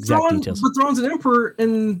remember the exact details. But Thrawn's an emperor,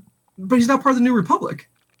 but he's not part of the New Republic.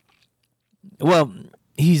 Well,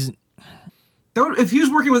 if he was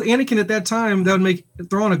working with Anakin at that time, that would make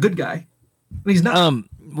Thrawn a good guy. And he's not.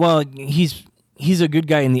 Well, he's a good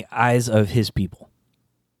guy in the eyes of his people.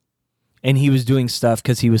 And he was doing stuff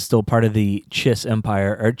because he was still part of the Chiss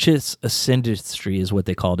Empire, or Chiss Ascendancy is what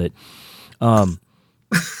they called it. But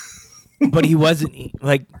he wasn't,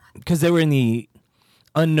 because they were in the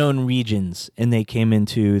unknown regions, and they came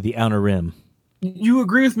into the Outer Rim. You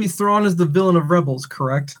agree with me, Thrawn is the villain of Rebels,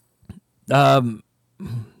 correct? For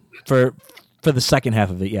the second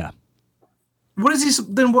half of it, yeah. What is he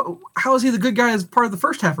then? How is he the good guy as part of the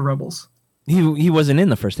first half of Rebels? He wasn't in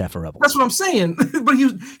the first half of Rebels. That's what I'm saying. But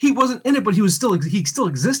he wasn't in it. But he still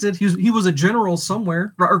existed. He was a general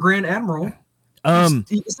somewhere, or Grand Admiral.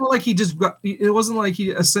 It's not like he just got. It wasn't like he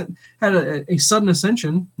had a sudden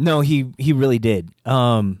ascension. No, he really did.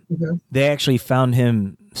 Okay. They actually found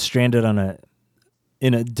him stranded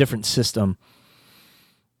in a different system,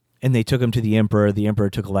 and they took him to the Emperor. The Emperor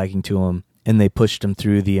took a liking to him, and they pushed him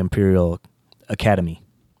through the Imperial Academy.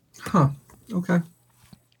 Huh. Okay.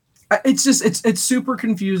 It's just it's super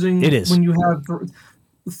confusing. It is when you have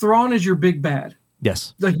Thrawn is your big bad.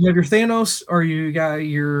 Yes. Like you have your Thanos, or you got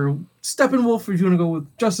your Steppenwolf, if you want to go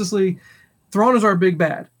with Justice League. Thrawn is our big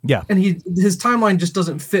bad. Yeah. And his timeline just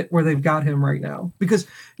doesn't fit where they've got him right now. Because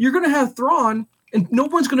you're going to have Thrawn And no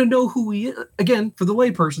one's going to know who he is. Again, for the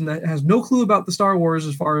layperson that has no clue about the Star Wars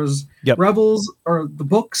as far as Rebels or the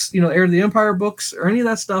books, Heir to the Empire books or any of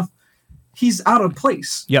that stuff, he's out of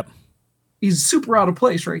place. Yep. He's super out of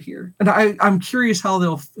place right here. And I'm curious how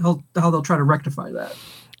they'll try to rectify that.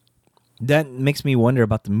 That makes me wonder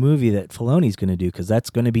about the movie that Filoni's going to do, because that's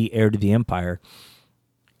going to be Heir to the Empire.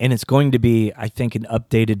 And it's going to be, I think, an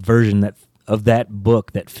updated version of that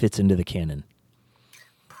book that fits into the canon.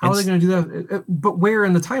 How are they going to do that? But where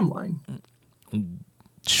in the timeline?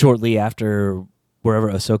 Shortly after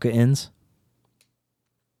wherever Ahsoka ends.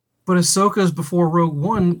 But Ahsoka is before Rogue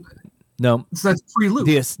One. No. So that's pre-Luke.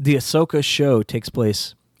 The Ahsoka show takes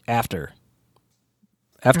place after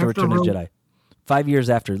Return of the Jedi. 5 years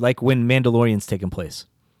after, like when Mandalorian's taking place.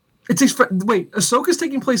 Ahsoka's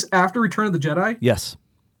taking place after Return of the Jedi? Yes.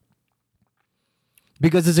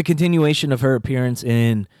 Because it's a continuation of her appearance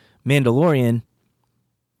in Mandalorian.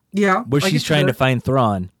 Yeah. Where she's trying to find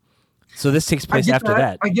Thrawn. So this takes place after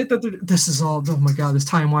that. I get that. This is all, oh my God, this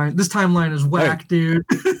timeline is whack, right. Dude.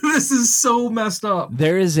 This is so messed up.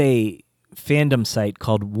 There is a fandom site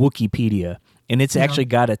called Wikipedia, and it's actually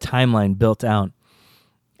got a timeline built out.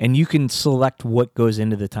 And you can select what goes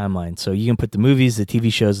into the timeline. So you can put the movies, the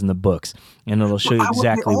TV shows, and the books, and it'll show you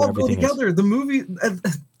exactly where everything is. Together. The movie,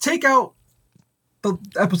 take out the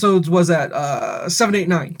episodes, was at 7, 8,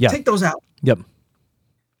 9. Yeah. Take those out. Yep.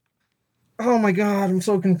 Oh my God, I'm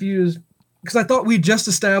so confused. Because I thought we just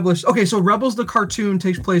established... Okay, so Rebels the cartoon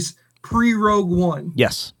takes place pre-Rogue One.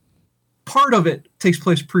 Yes. Part of it takes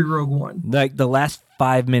place pre-Rogue One. Like the last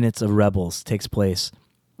 5 minutes of Rebels takes place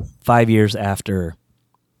 5 years after...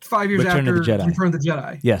 5 years Return after of the Jedi. Return of the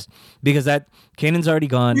Jedi. Yes, because that Kanan's already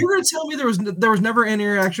gone. You're going to tell me there was never any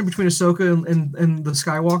interaction between Ahsoka and the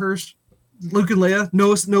Skywalkers? Luke and Leia?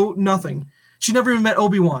 No, nothing. She never even met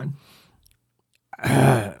Obi-Wan.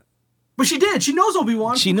 But she did. She knows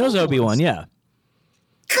Obi-Wan. She knows Obi-Wan, yeah.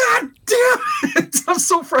 God damn it! I'm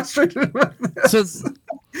so frustrated about this.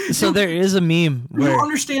 So there is a meme where... You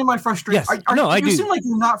understand my frustration. Yes. I do. You seem like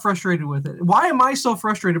you're not frustrated with it. Why am I so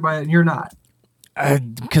frustrated by it and you're not?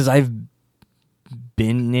 Because I've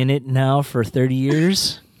been in it now for 30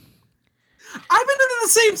 years. I've been in it at the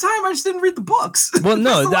same time. I just didn't read the books. Well,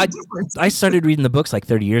 no, I started reading the books like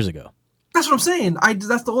 30 years ago. That's what I'm saying.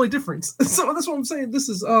 That's the only difference. So that's what I'm saying. This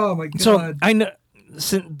is, oh my God. So I know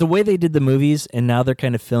the way they did the movies, and now they're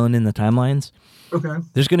kind of filling in the timelines. Okay.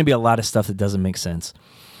 There's going to be a lot of stuff that doesn't make sense.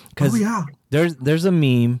 Because there's a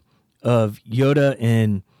meme of Yoda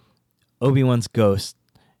and Obi-Wan's ghost,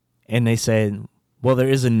 and they say, well, there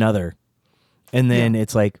is another. And then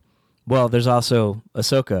it's like, well, there's also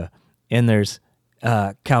Ahsoka, and there's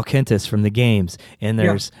Cal Kestis from the games, and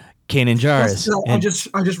there's Kanan Jarrus.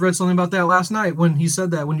 I just read something about that last night when he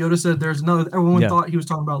said that. When Yoda said there's another, everyone thought he was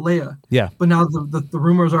talking about Leia. Yeah. But now the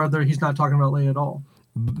rumors are that he's not talking about Leia at all.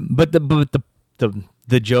 But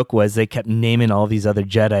the joke was they kept naming all these other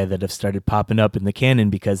Jedi that have started popping up in the canon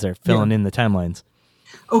because they're filling in the timelines.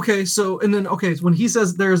 Okay, so when he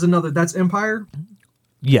says there's another, that's Empire?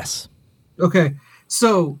 Yes. Okay,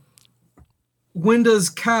 so when does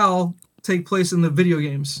Cal take place in the video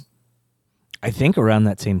games? I think around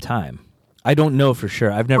that same time. I don't know for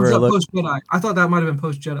sure. I've never looked. Post-Jedi? I thought that might have been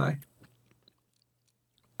post-Jedi.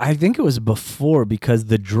 I think it was before because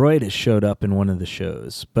the droid has showed up in one of the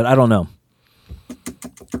shows, but I don't know.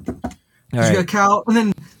 You got Cal, and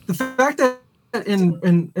then the fact that in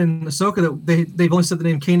Ahsoka that they've only said the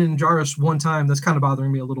name Kanan Jarrus one time, that's kind of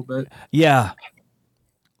bothering me a little bit. Yeah,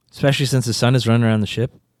 especially since the sun is running around the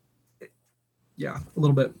ship. Yeah, a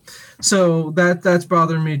little bit. So that's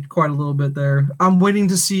bothering me quite a little bit there. I'm waiting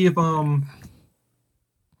to see if oh,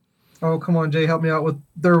 come on, Jay, help me out with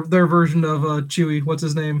their version of Chewie. What's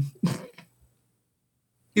his name?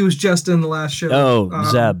 He was just in the last show.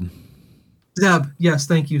 Oh, Zeb. Zeb, yes,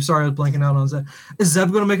 thank you. Sorry, I was blanking out on Zeb. Is Zeb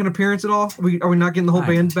going to make an appearance at all? Are we not getting the whole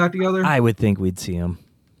band back together? I would think we'd see him.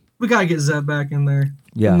 We got to get Zeb back in there.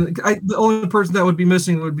 Yeah. The only person that would be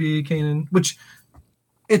missing would be Kanan, which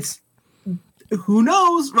it's... Who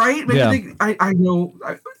knows, right? Maybe I know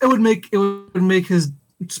it would make his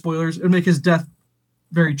spoilers. It would make his death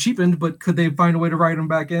very cheapened. But could they find a way to write him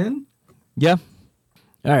back in? Yeah.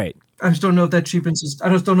 All right. I just don't know if that cheapens. I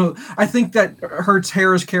just don't know. I think that hurts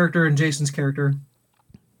Hera's character and Jason's character.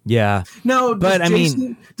 Yeah. No,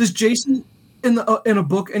 does Jason in a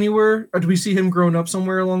book anywhere, or do we see him growing up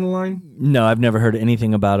somewhere along the line? No, I've never heard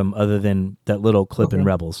anything about him other than that little clip in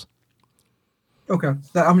Rebels. Okay,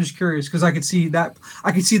 I'm just curious because I could see that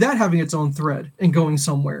having its own thread and going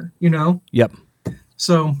somewhere, you know. Yep.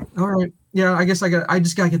 So, all right, yeah, I guess I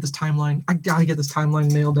just gotta get this timeline. I gotta get this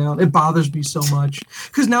timeline nailed down. It bothers me so much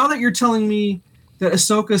because now that you're telling me that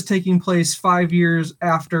Ahsoka is taking place 5 years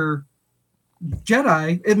after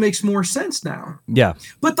Jedi, it makes more sense now. Yeah.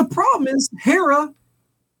 But the problem is Hera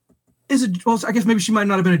is I guess maybe she might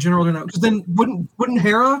not have been a general or not, because then wouldn't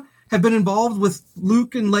Hera have been involved with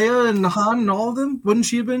Luke and Leia and Han and all of them? Wouldn't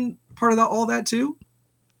she have been part of all that too?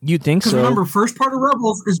 You'd think so. Because remember, first part of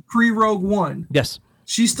Rebels is pre-Rogue One. Yes.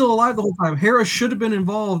 She's still alive the whole time. Hera should have been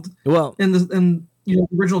involved in the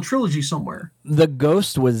original trilogy somewhere. The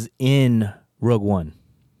Ghost was in Rogue One.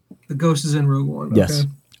 The Ghost is in Rogue One. Yes. Okay.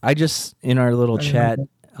 I just, in our little chat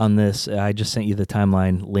on this, I just sent you the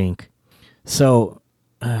timeline link. So,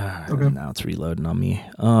 now it's reloading on me.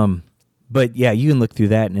 But yeah, you can look through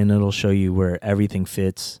that and it'll show you where everything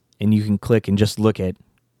fits. And you can click and just look at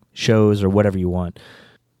shows or whatever you want.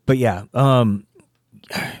 But yeah,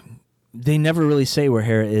 they never really say where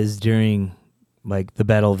Hera is during like the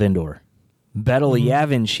Battle of Endor. Battle of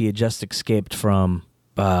Yavin, she had just escaped from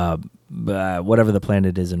whatever the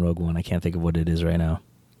planet is in Rogue One. I can't think of what it is right now,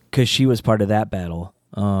 because she was part of that battle.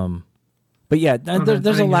 But yeah,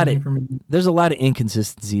 there's a lot of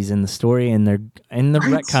inconsistencies in the story, and they're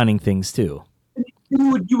retconning things too.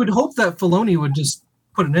 You would hope that Filoni would just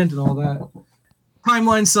put an end to all that.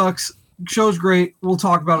 Timeline sucks. Show's great. We'll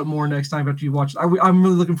talk about it more next time after you watch it. I'm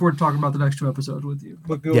really looking forward to talking about the next 2 episodes with you.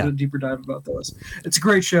 We'll go into a deeper dive about those. It's a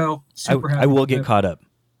great show. Super happy. I will get caught up.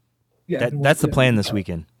 Yeah, that's the plan this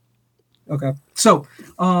weekend. Okay. So,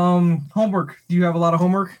 homework. Do you have a lot of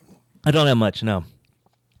homework? I don't have much, no.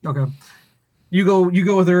 Okay. You go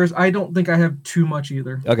with yours. I don't think I have too much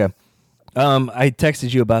either. Okay. I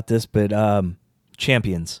texted you about this, but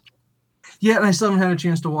Champions. Yeah, and I still haven't had a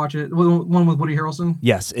chance to watch it. One with Woody Harrelson?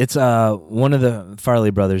 Yes, it's one of the Farley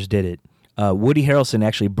brothers did it. Woody Harrelson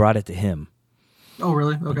actually brought it to him. Oh,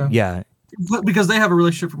 really? Okay. Yeah. Because they have a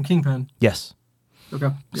relationship from Kingpin. Yes. Okay.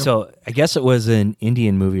 Yep. So I guess it was an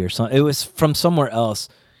Indian movie or something. It was from somewhere else,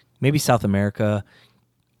 maybe South America.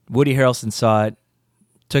 Woody Harrelson saw it,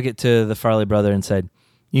 took it to the Farley brother and said,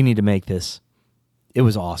 "You need to make this." It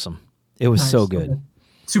was awesome. It was so good. Okay.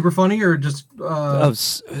 Super funny or just...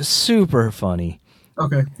 super funny.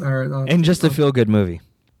 Okay. All right. And just a feel-good movie.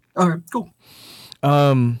 All right. Cool.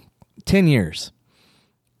 10 years.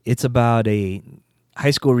 It's about a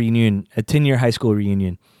high school reunion, a 10-year high school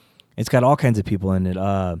reunion. It's got all kinds of people in it.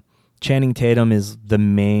 Channing Tatum is the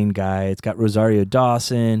main guy. It's got Rosario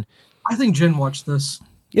Dawson. I think Jen watched this.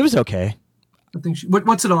 It was okay. I think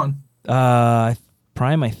what's it on?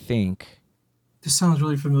 Prime, I think. This sounds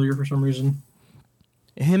really familiar for some reason.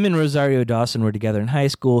 Him and Rosario Dawson were together in high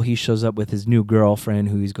school. He shows up with his new girlfriend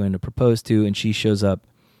who he's going to propose to, and she shows up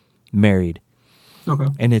married. Okay.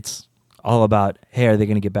 And it's all about, hey, are they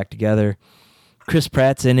going to get back together? Chris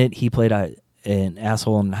Pratt's in it. He played an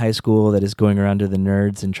asshole in high school that is going around to the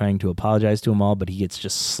nerds and trying to apologize to them all, but he gets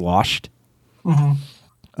just sloshed. Mm-hmm.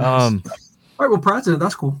 Nice. All right, well, Pratt's in it.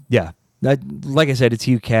 That's cool. Yeah. Like I said, it's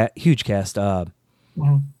huge cast.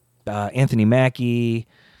 Anthony Mackie,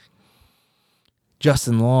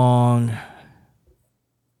 Justin Long.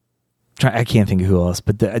 I can't think of who else,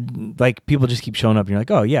 but people just keep showing up. And you're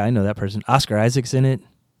like, oh yeah, I know that person. Oscar Isaac's in it.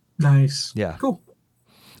 Nice. Yeah. Cool.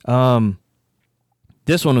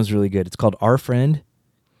 This one was really good. It's called Our Friend.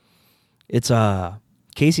 It's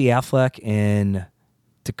Casey Affleck and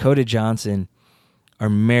Dakota Johnson are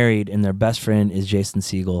married, and their best friend is Jason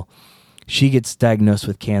Segel. She gets diagnosed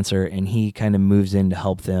with cancer, and he kind of moves in to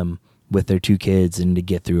help them with their 2 kids and to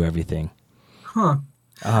get through everything. Huh.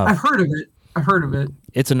 I've heard of it.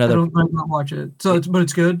 It's another. I might not watch it. So, but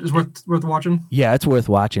it's good. It's worth watching. Yeah, it's worth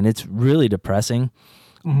watching. It's really depressing,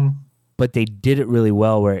 but they did it really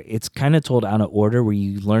well. Where it's kind of told out of order, where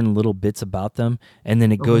you learn little bits about them, and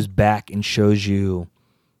then it goes back and shows you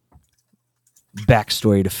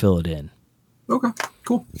backstory to fill it in. Okay,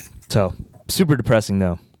 cool. So super depressing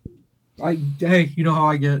though. Hey, you know how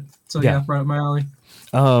I get. So yeah, right up my alley.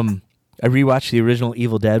 I rewatched the original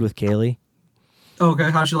Evil Dead with Kaylee.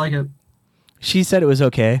 Okay, how'd she like it? She said it was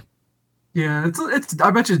okay. Yeah, it's.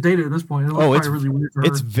 I bet you it's dated at this point. It's really weird for her.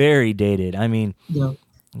 It's very dated. I mean,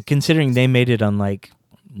 considering they made it on like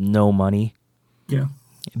no money. Yeah.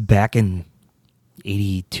 Back in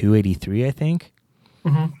 82, 83, I think.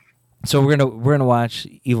 Mm-hmm. So we're gonna watch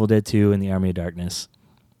Evil Dead 2 and the Army of Darkness.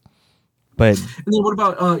 But and then what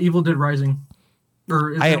about Evil Dead Rising?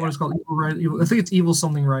 Or is that what it's called? I think it's Evil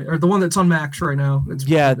something, right? Or the one that's on Max right now. It's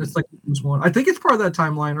like this one. I think it's part of that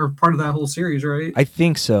timeline or part of that whole series, right? I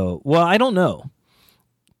think so. Well, I don't know.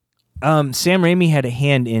 Sam Raimi had a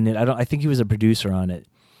hand in it. I think he was a producer on it.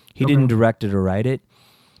 He didn't direct it or write it.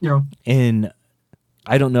 Yeah. And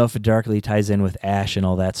I don't know if it directly ties in with Ash and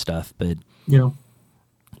all that stuff, but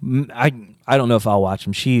I don't know if I'll watch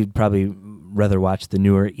them. She'd probably rather watch the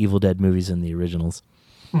newer Evil Dead movies than the originals.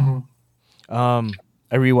 I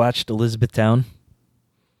rewatched Elizabethtown.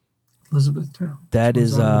 Elizabethtown. That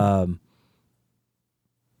is Legolas.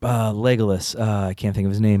 I can't think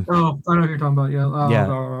of his name. Oh, I know what you're talking about.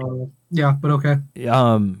 Yeah. Yeah, but okay.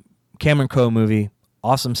 Cameron Crowe movie.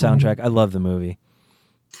 Awesome soundtrack. I love the movie.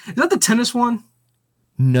 Is that the tennis one?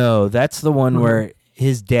 No, that's the one where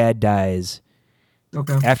his dad dies.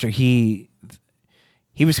 Okay. After he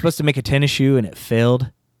was supposed to make a tennis shoe and it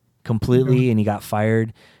failed completely and he got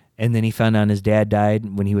fired. And then he found out his dad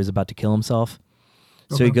died when he was about to kill himself.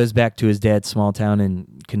 So he goes back to his dad's small town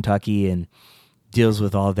in Kentucky and deals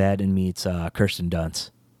with all that and meets Kirsten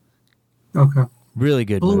Dunst. Okay. Really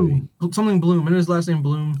good movie. Something Bloom. And his last name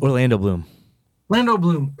Bloom. Orlando Bloom. Orlando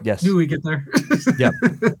Bloom. Yes. Knew we'd get there. Yep.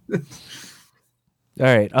 All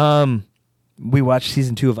right. We watched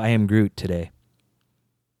season 2 of I Am Groot today.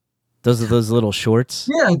 Those are those little shorts.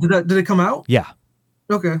 Yeah. Did it come out? Yeah.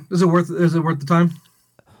 Okay. Is it worth the time?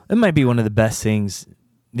 It might be one of the best things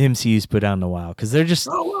the MCU's put out in a while because they're just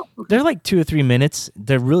they're like 2 or 3 minutes.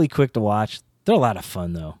 They're really quick to watch. They're a lot of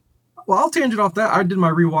fun though. Well, I'll tangent off that. I did my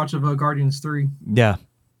rewatch of Guardians 3. Yeah,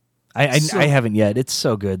 I haven't yet. It's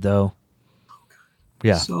so good though.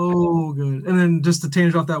 Yeah, so good. And then just to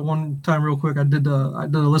tangent off that one time real quick, I did a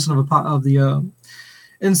listen of the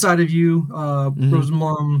Inside of You.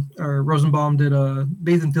 Rosenbaum did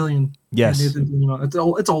Nathan Fillion. Yes, Nathan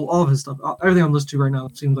Fillion, it's all of his stuff. Everything I'm listening to right now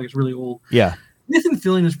seems like it's really old. Yeah, Nathan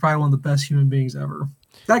Fillion is probably one of the best human beings ever.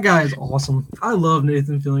 That guy is awesome. I love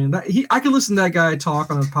Nathan Fillion. I can listen to that guy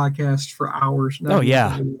talk on a podcast for hours.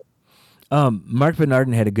 Mark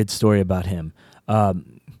Bernardin had a good story about him.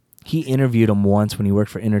 He interviewed him once when he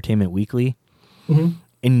worked for Entertainment Weekly. Mm-hmm.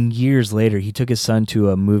 And years later, he took his son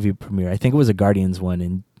to a movie premiere. I think it was a Guardians one,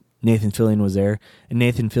 and Nathan Fillion was there. And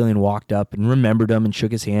Nathan Fillion walked up and remembered him and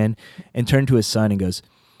shook his hand and turned to his son and goes,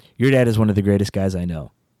 "Your dad is one of the greatest guys I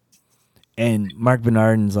know." And Mark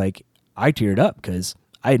Bernardin's like, I teared up because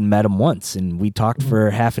I had met him once, and we talked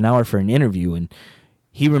for half an hour for an interview, and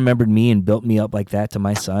he remembered me and built me up like that to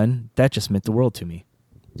my son. That just meant the world to me.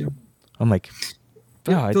 Yep. I'm like,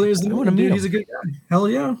 I want to meet him. He's a good guy. Hell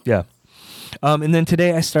yeah. Yeah. And then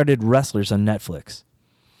today I started Wrestlers on Netflix.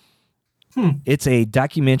 It's a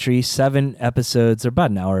documentary, 7 episodes. They're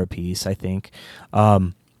about an hour apiece, I think,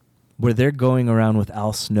 where they're going around with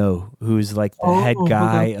Al Snow, who's like the head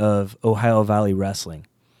guy of Ohio Valley Wrestling,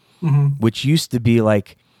 which used to be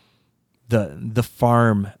like the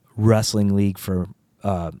farm wrestling league for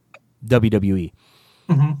WWE.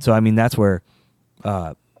 So, I mean, that's where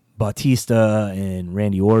Bautista and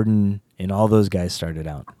Randy Orton and all those guys started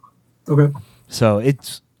out. Okay. So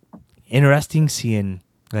it's interesting seeing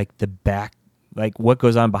like the back, like what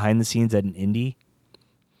goes on behind the scenes at an indie.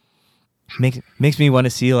 Makes me want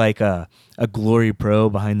to see like a Glory Pro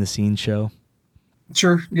behind the scenes show.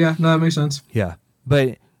 Sure. Yeah. No, that makes sense. Yeah.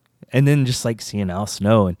 And then just like seeing Al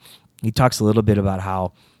Snow, and he talks a little bit about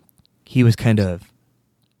how he was kind of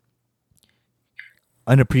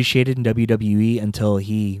unappreciated in WWE until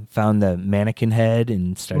he found the mannequin head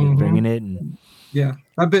and started bringing it. And yeah,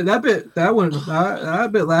 that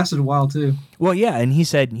bit lasted a while too. Well, yeah, and he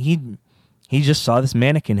said he just saw this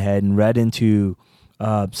mannequin head and read into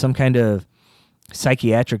some kind of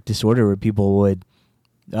psychiatric disorder where people would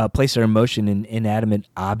place their emotion in inanimate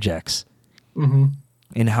objects,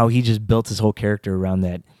 and how he just built his whole character around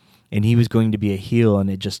that. And he was going to be a heel, and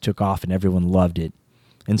it just took off, and everyone loved it,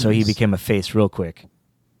 and so he became a face real quick.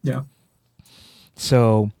 Yeah.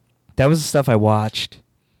 So that was the stuff I watched.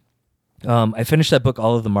 I finished that book,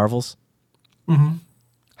 All of the Marvels.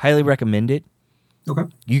 Highly recommend it. Okay.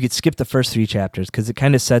 You could skip the first 3 chapters because it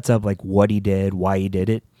kind of sets up like what he did, why he did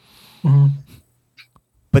it.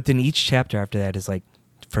 But then each chapter after that is like,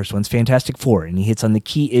 first one's Fantastic Four, and he hits on the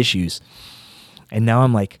key issues. And now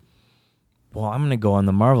I'm like, well, I'm going to go on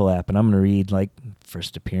the Marvel app and I'm going to read like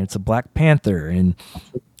first appearance of Black Panther, and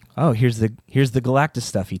here's the Galactus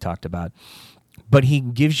stuff he talked about. But he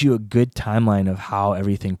gives you a good timeline of how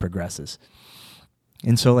everything progresses.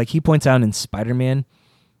 And so like he points out in Spider-Man,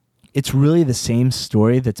 it's really the same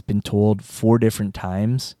story that's been told 4 different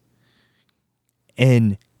times.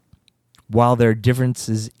 And while there are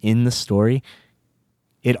differences in the story,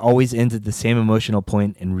 it always ends at the same emotional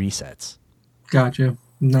point and resets. Gotcha.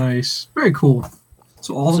 Nice. Very cool.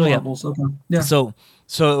 So all the Marvels. Okay. Yeah. So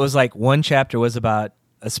it was like one chapter was about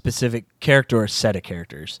a specific character or set of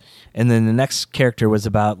characters, and then the next character was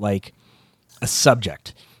about like a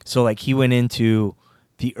subject. So like he went into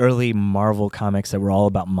the early Marvel comics that were all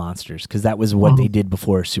about monsters because that was what they did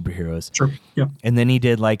before superheroes. Sure. Yeah. And then he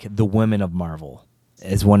did like the Women of Marvel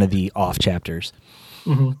as one of the off chapters.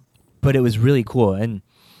 but it was really cool. And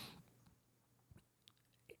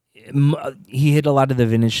he hit a lot of the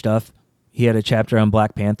vintage stuff. He had a chapter on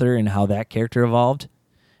Black Panther and how that character evolved,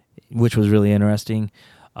 which was really interesting.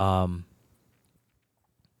 And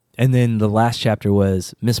then the last chapter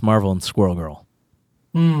was Miss Marvel and Squirrel Girl.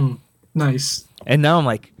 Nice. And now I'm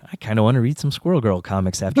like, I kind of want to read some Squirrel Girl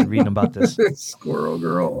comics after reading about this. Squirrel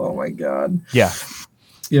Girl. Oh my God. Yeah.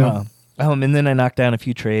 Yeah. And then I knocked down a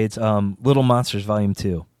few trades. Little Monsters Volume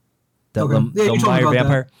 2. The Meyer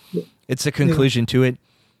Vampire. That. It's a conclusion to it.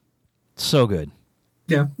 So good.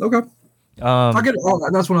 Yeah. Okay. I'll get all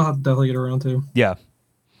that. That's one I'll have to definitely get around to. Yeah.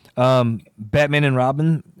 Batman and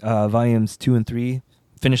Robin, volumes 2 and 3.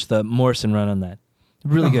 Finished the Morrison run on that.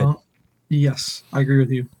 Really good. Yes, I agree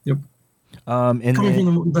with you. Yep. And coming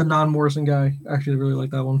from the non-Morrison guy, I actually really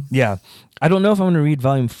like that one. Yeah. I don't know if I'm going to read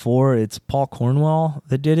volume 4. It's Paul Cornwell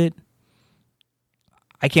that did it.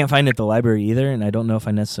 I can't find it at the library either, and I don't know if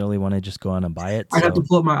I necessarily want to just go on and buy it. I have to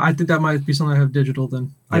pull up I think that might be something I have digital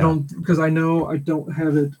then. Yeah. Because I know I don't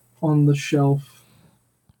have it on the shelf.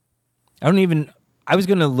 I was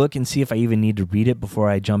going to look and see if I even need to read it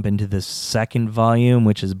before I jump into the second volume,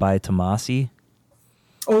 which is by Tomasi.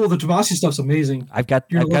 Oh, the Tomasi stuff's amazing. I've got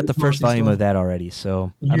the first volume of that already,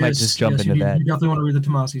 so I might just jump into that. You definitely want to read the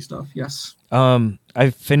Tomasi stuff, yes.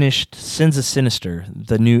 I finished Sins of Sinister,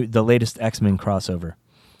 the latest X-Men crossover.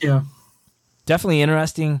 Yeah. Definitely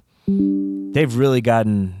interesting. They've really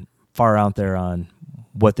gotten far out there on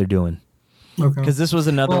what they're doing. Okay. Because this was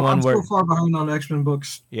another one where... I'm so far behind on X-Men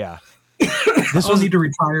books. Yeah. I'll need to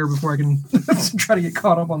retire before I can try to get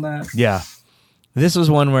caught up on that. Yeah. This was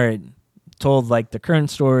one where it told like the current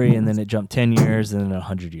story, and then it jumped 10 years, and then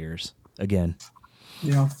 100 years again.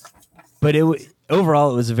 Yeah. But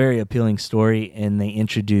overall, it was a very appealing story, and they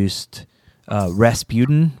introduced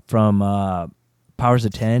Rasputin from... Powers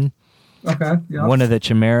of 10. Okay, yeah. One of the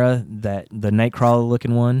Chimera, the Nightcrawler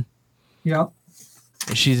looking one. Yeah.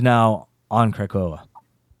 She's now on Krakoa.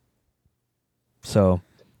 So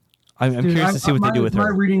I'm curious to see what they do with her. My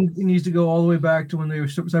reading needs to go all the way back to when they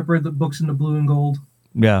separated the books into blue and gold.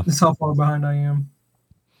 Yeah. That's how far behind I am.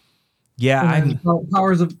 Yeah,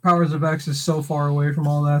 Powers of X is so far away from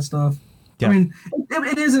all that stuff. Yeah. I mean,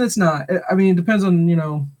 it is and it's not. I mean, it depends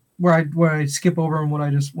on, where I skip over and what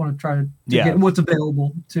I just want to try to get what's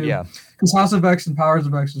available too. Yeah. Because House of X and Powers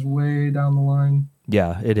of X is way down the line.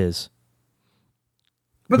 Yeah, it is.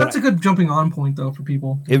 But that's a good jumping on point though for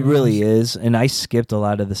people. It really is. And I skipped a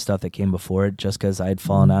lot of the stuff that came before it just because I had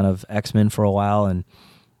fallen out of X-Men for a while, and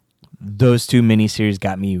those two miniseries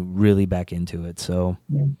got me really back into it. So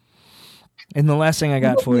and the last thing I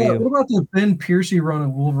got for you. What about the Ben Piercy run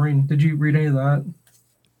of Wolverine? Did you read any of that?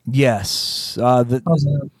 Yes. How's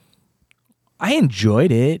that? I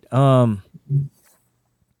enjoyed it.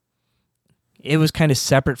 It was kind of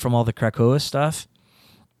separate from all the Krakoa stuff,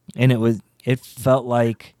 and it felt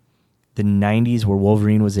like the 90s where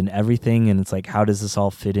Wolverine was in everything, and it's like, how does this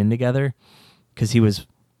all fit in together? Because he was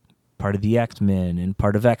part of the X-Men and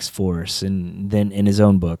part of X-Force, and then in his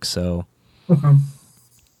own book. So,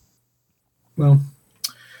 well,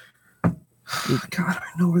 God, I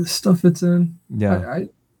know where this stuff fits in. Yeah.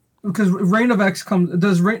 Because Reign of X comes.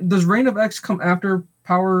 Does Reign of X come after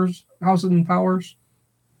Powers, House and Powers?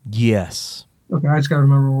 Yes. Okay, I just gotta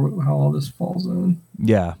remember how all this falls in.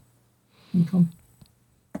 Yeah. Okay.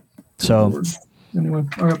 So anyway,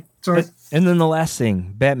 okay, sorry. And then the last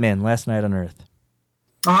thing, Batman: Last Night on Earth.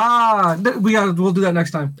 We'll do that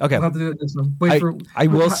next time. Okay. We'll have to do it next time. I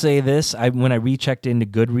will say this: when I rechecked into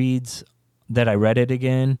Goodreads, that I read it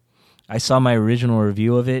again, I saw my original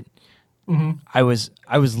review of it. Mm-hmm. I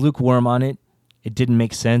was lukewarm on it. It didn't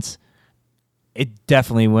make sense. It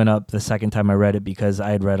definitely went up the second time I read it because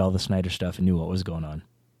I had read all the Snyder stuff and knew what was going on.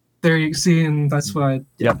 There you see, and that's why.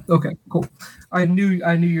 Yep. Okay, cool. I knew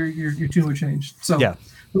your tune would change. So yeah.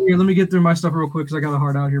 Let me get through my stuff real quick because I got a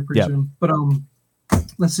hard out here pretty soon. But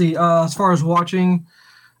let's see. As far as watching,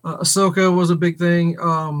 Ahsoka was a big thing.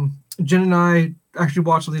 Jen and I actually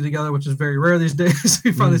watched something together, which is very rare these days.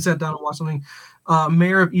 We finally sat down and watched something.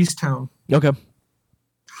 Mayor of Easttown. Okay.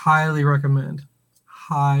 Highly recommend.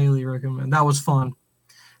 That was fun.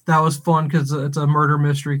 Because it's a murder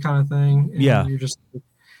mystery kind of thing. And you're just.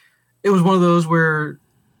 It was one of those where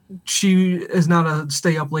she is not a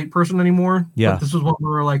stay up late person anymore. Yeah. But this was one where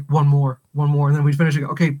we were like, one more, and then we finish it.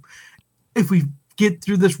 Okay, if we get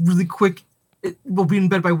through this really quick, we'll be in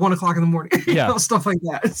bed by 1 o'clock in the morning. Yeah. Stuff like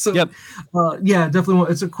that. So,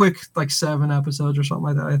 definitely. It's a quick 7 episodes or something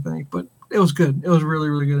like that, I think. But it was good. It was really,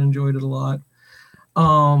 really good. Enjoyed it a lot.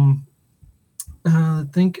 I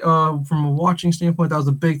think from a watching standpoint, that was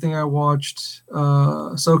the big thing I watched.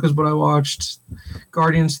 Ahsoka's what I watched.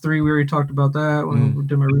 Guardians 3, we already talked about that when we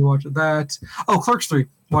did my rewatch of that. Oh, Clerks 3.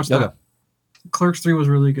 Watch that. Clerks 3 was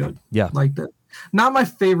really good. Yeah. Liked it. Not my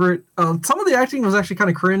favorite. Some of the acting was actually kind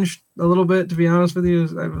of cringe a little bit, to be honest with you.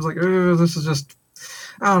 I was like, this is just,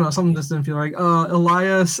 I don't know, something just didn't feel right.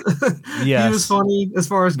 Elias, he was funny as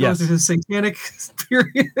far as going through his satanic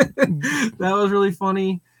period. That was really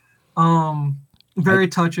funny. Very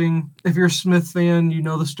touching. If you're a Smith fan, you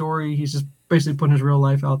know the story. He's just basically putting his real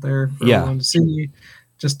life out there for everyone to see.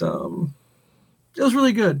 Just, it was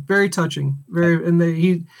really good. Very touching.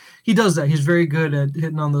 He does that. He's very good at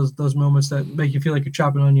hitting on those moments that make you feel like you're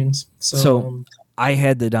chopping onions. So I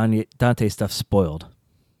had the Dante stuff spoiled.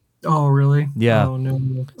 Oh, really? Yeah. Oh,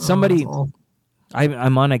 no. Somebody,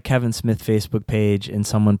 I'm on a Kevin Smith Facebook page, and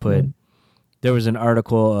someone put, there was an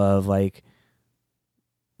article of like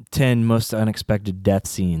 10 most unexpected death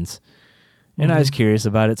scenes. And I was curious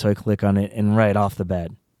about it, so I click on it, and right off the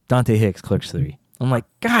bat, Dante Hicks, Clerks 3. I'm like,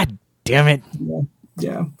 God damn it.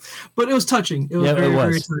 Yeah. But it was touching. It was very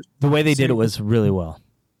touching. The way they did it was really well.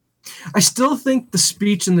 I still think the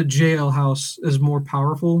speech in the jailhouse is more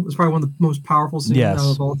powerful. It's probably one of the most powerful scenes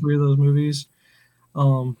out of all three of those movies.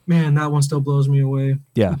 Man, that one still blows me away.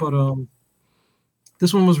 Yeah. But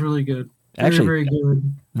this one was really good. Actually, very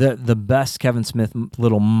good. The best Kevin Smith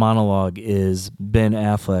little monologue is Ben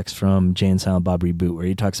Affleck's from Jay and Silent Bob Reboot, where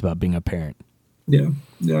he talks about being a parent. Yeah,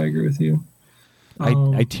 I agree with you.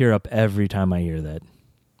 I tear up every time I hear that.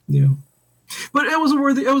 Yeah. But it was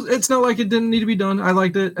worthy. It's not like it didn't need to be done. I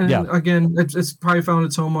liked it, and again, it's probably found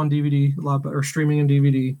its home on DVD a lot better, or streaming and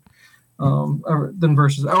DVD, than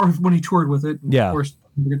versus or when he toured with it. Yeah, of course,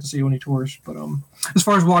 we get to see when he tours. But as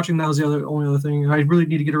far as watching, that was the only other thing. I really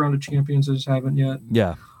need to get around to Champions. I just haven't yet.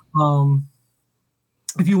 Yeah.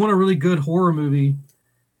 If you want a really good horror movie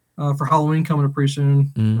for Halloween coming up pretty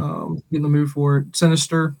soon, get in the mood for it.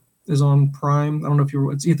 Sinister is on Prime. I don't know if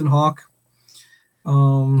it's Ethan Hawke.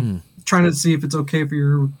 Trying to see if it's okay for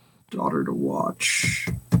your daughter to watch.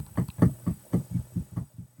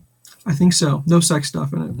 I think so. No sex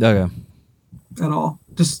stuff in it. Okay. At all.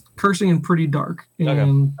 Just cursing and pretty dark.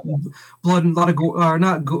 And blood and a lot of gore.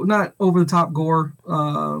 Not over the top gore.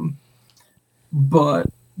 But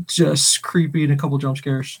just creepy and a couple jump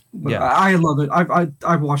scares. But I love it.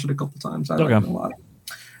 I've watched it a couple times. I like it a lot.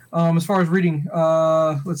 As far as reading,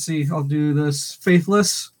 let's see. I'll do this.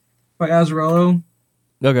 Faithless by Azzarello.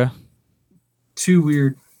 Okay. Too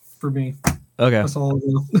weird for me. Okay. That's all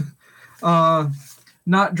I'll do.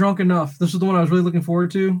 Not Drunk Enough. This is the one I was really looking forward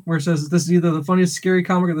to, where it says this is either the funniest scary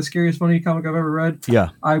comic or the scariest funny comic I've ever read. Yeah.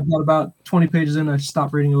 I got about 20 pages in. I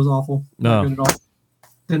stopped reading. It was awful. No. Not good at all.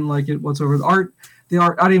 Didn't like it whatsoever. The art.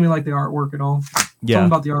 I didn't even like the artwork at all. Yeah. Something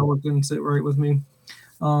about the artwork didn't sit right with me.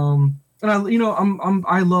 And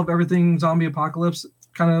I love everything zombie apocalypse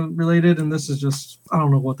kind of related, and this is just, I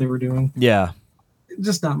don't know what they were doing. Yeah.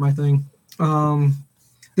 Just not my thing.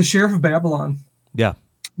 The Sheriff of Babylon. Yeah.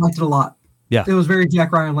 Liked it a lot. Yeah. It was very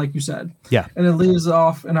Jack Ryan, like you said. Yeah. And it leaves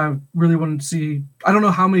off, and I really wanted to see, I don't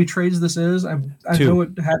know how many trades this is. I know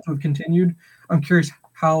it had to have continued. I'm curious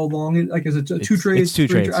how long is it two trades? It's two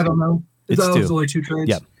trades. I don't know. It's only two trades.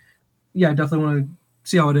 Yeah. Yeah, I definitely want to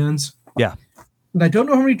see how it ends. Yeah. And I don't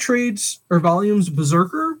know how many trades or volumes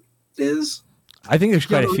Berserker is. I think there's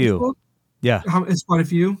quite a few. Yeah. It's quite a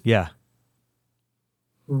few? Yeah.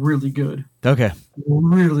 Really good. Okay.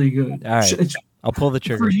 Really good. All right. I'll pull the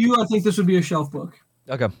trigger. For you, I think this would be a shelf book.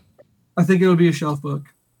 Okay. I think it would be a shelf book.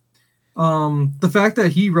 The fact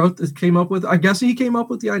that he came up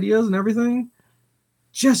with the ideas and everything,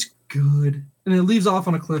 just good. And it leaves off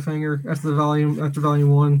on a cliffhanger after volume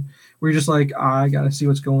one, where you're just like, I gotta see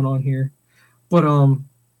what's going on here. But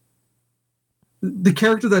the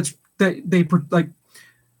character the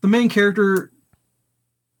main character,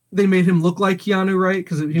 they made him look like Keanu, right?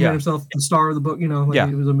 Because he made himself the star of the book, it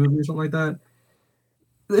was a movie or something like that.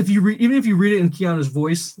 Even if you read it in Keanu's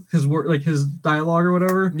voice, his word, like his dialogue or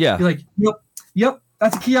whatever, you're like, yep,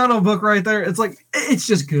 that's a Keanu book right there. It's like, it's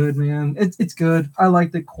just good, man. It's good. I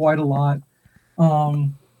liked it quite a lot.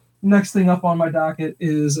 Next thing up on my docket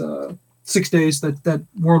is 6 Days, that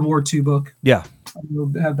World War II book. Yeah,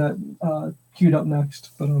 we'll have that queued up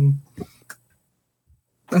next. But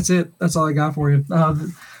that's it. That's all I got for you.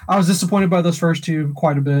 I was disappointed by those first two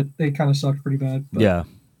quite a bit. They kind of sucked pretty bad. But yeah.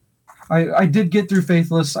 I did get through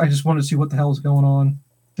Faithless. I just wanted to see what the hell is going on.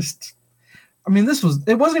 It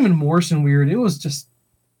wasn't even Morrison weird. It was just,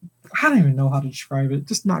 I don't even know how to describe it.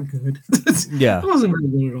 Just not good. Yeah. It wasn't really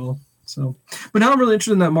good at all. So, but now I'm really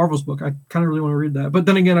interested in that Marvel's book. I kind of really want to read that. But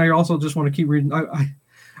then again, I also just want to keep reading.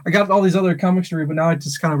 I got all these other comics to read, but now I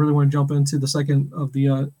just kind of really want to jump into the second of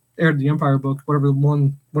the Heir to the Empire book, whatever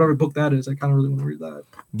book that is. I kind of really want to read that.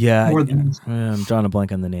 Yeah, I'm drawing a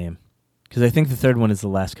blank on the name because I think the third one is The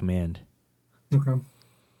Last Command. Okay.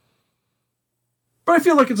 But I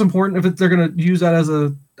feel like it's important if they're going to use that as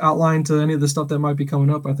a outline to any of the stuff that might be coming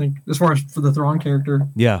up. I think as far as for the Thrawn character,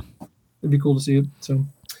 yeah, it'd be cool to see it. So,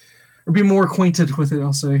 or be more acquainted with it,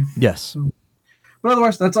 I'll say. Yes. So, but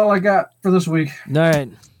otherwise, that's all I got for this week.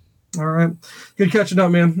 All right. Good catching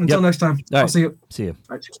up, man. Until next time. I'll see you. See you.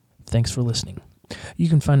 All right. Thanks for listening. You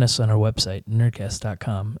can find us on our website,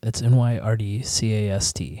 Nyrdcast.com. It's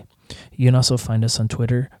NYRDCAST. You can also find us on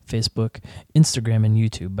Twitter, Facebook, Instagram, and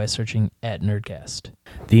YouTube by searching @Nyrdcast.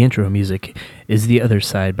 The intro music is The Other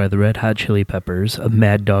Side by the Red Hot Chili Peppers, a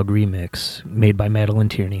Mad Dog remix made by Madeline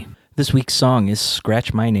Tierney. This week's song is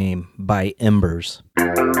Scratch My Name by Embers.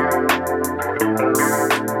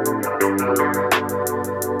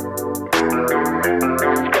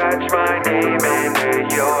 Scratch my name into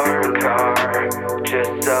your car,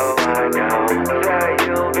 just so I know that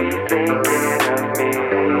you'll be thinking of me.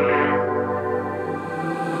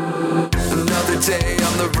 Another day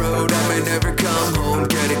on the road, I may never come home.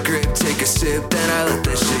 Get a grip, take a sip, then I let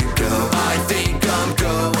this shit go. I think I'm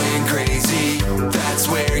going crazy, that's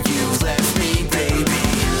where you left me, baby.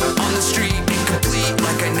 On the street, incomplete,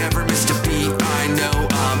 like I never missed a beat. I know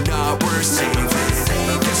I'm not worth saving.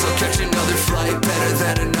 Guess I'll catch another flight, better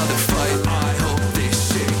than another fight. I hope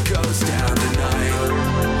this shit goes down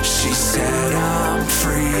tonight. She said I'm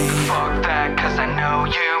free. Fuck that, cause I know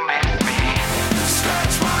you miss me.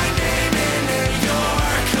 Scratch my name into your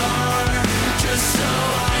car, just so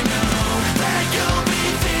I know that you'll be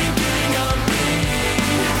thinking of me.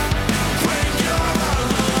 When you're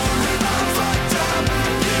alone and I'm fucked up,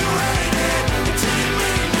 you hate it, you didn't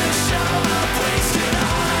mean to show up wasted.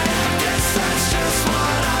 I guess that's just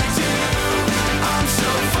what I do. I'm so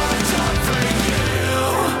fucked up for you.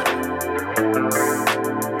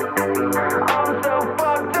 I'm so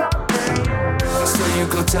fucked up for you. So you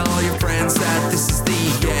go tell all your friends that this is the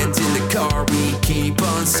end. In the car we keep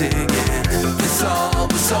on singing. This all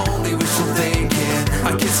was only wishful thinking.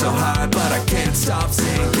 I get so high but I can't stop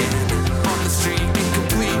singing.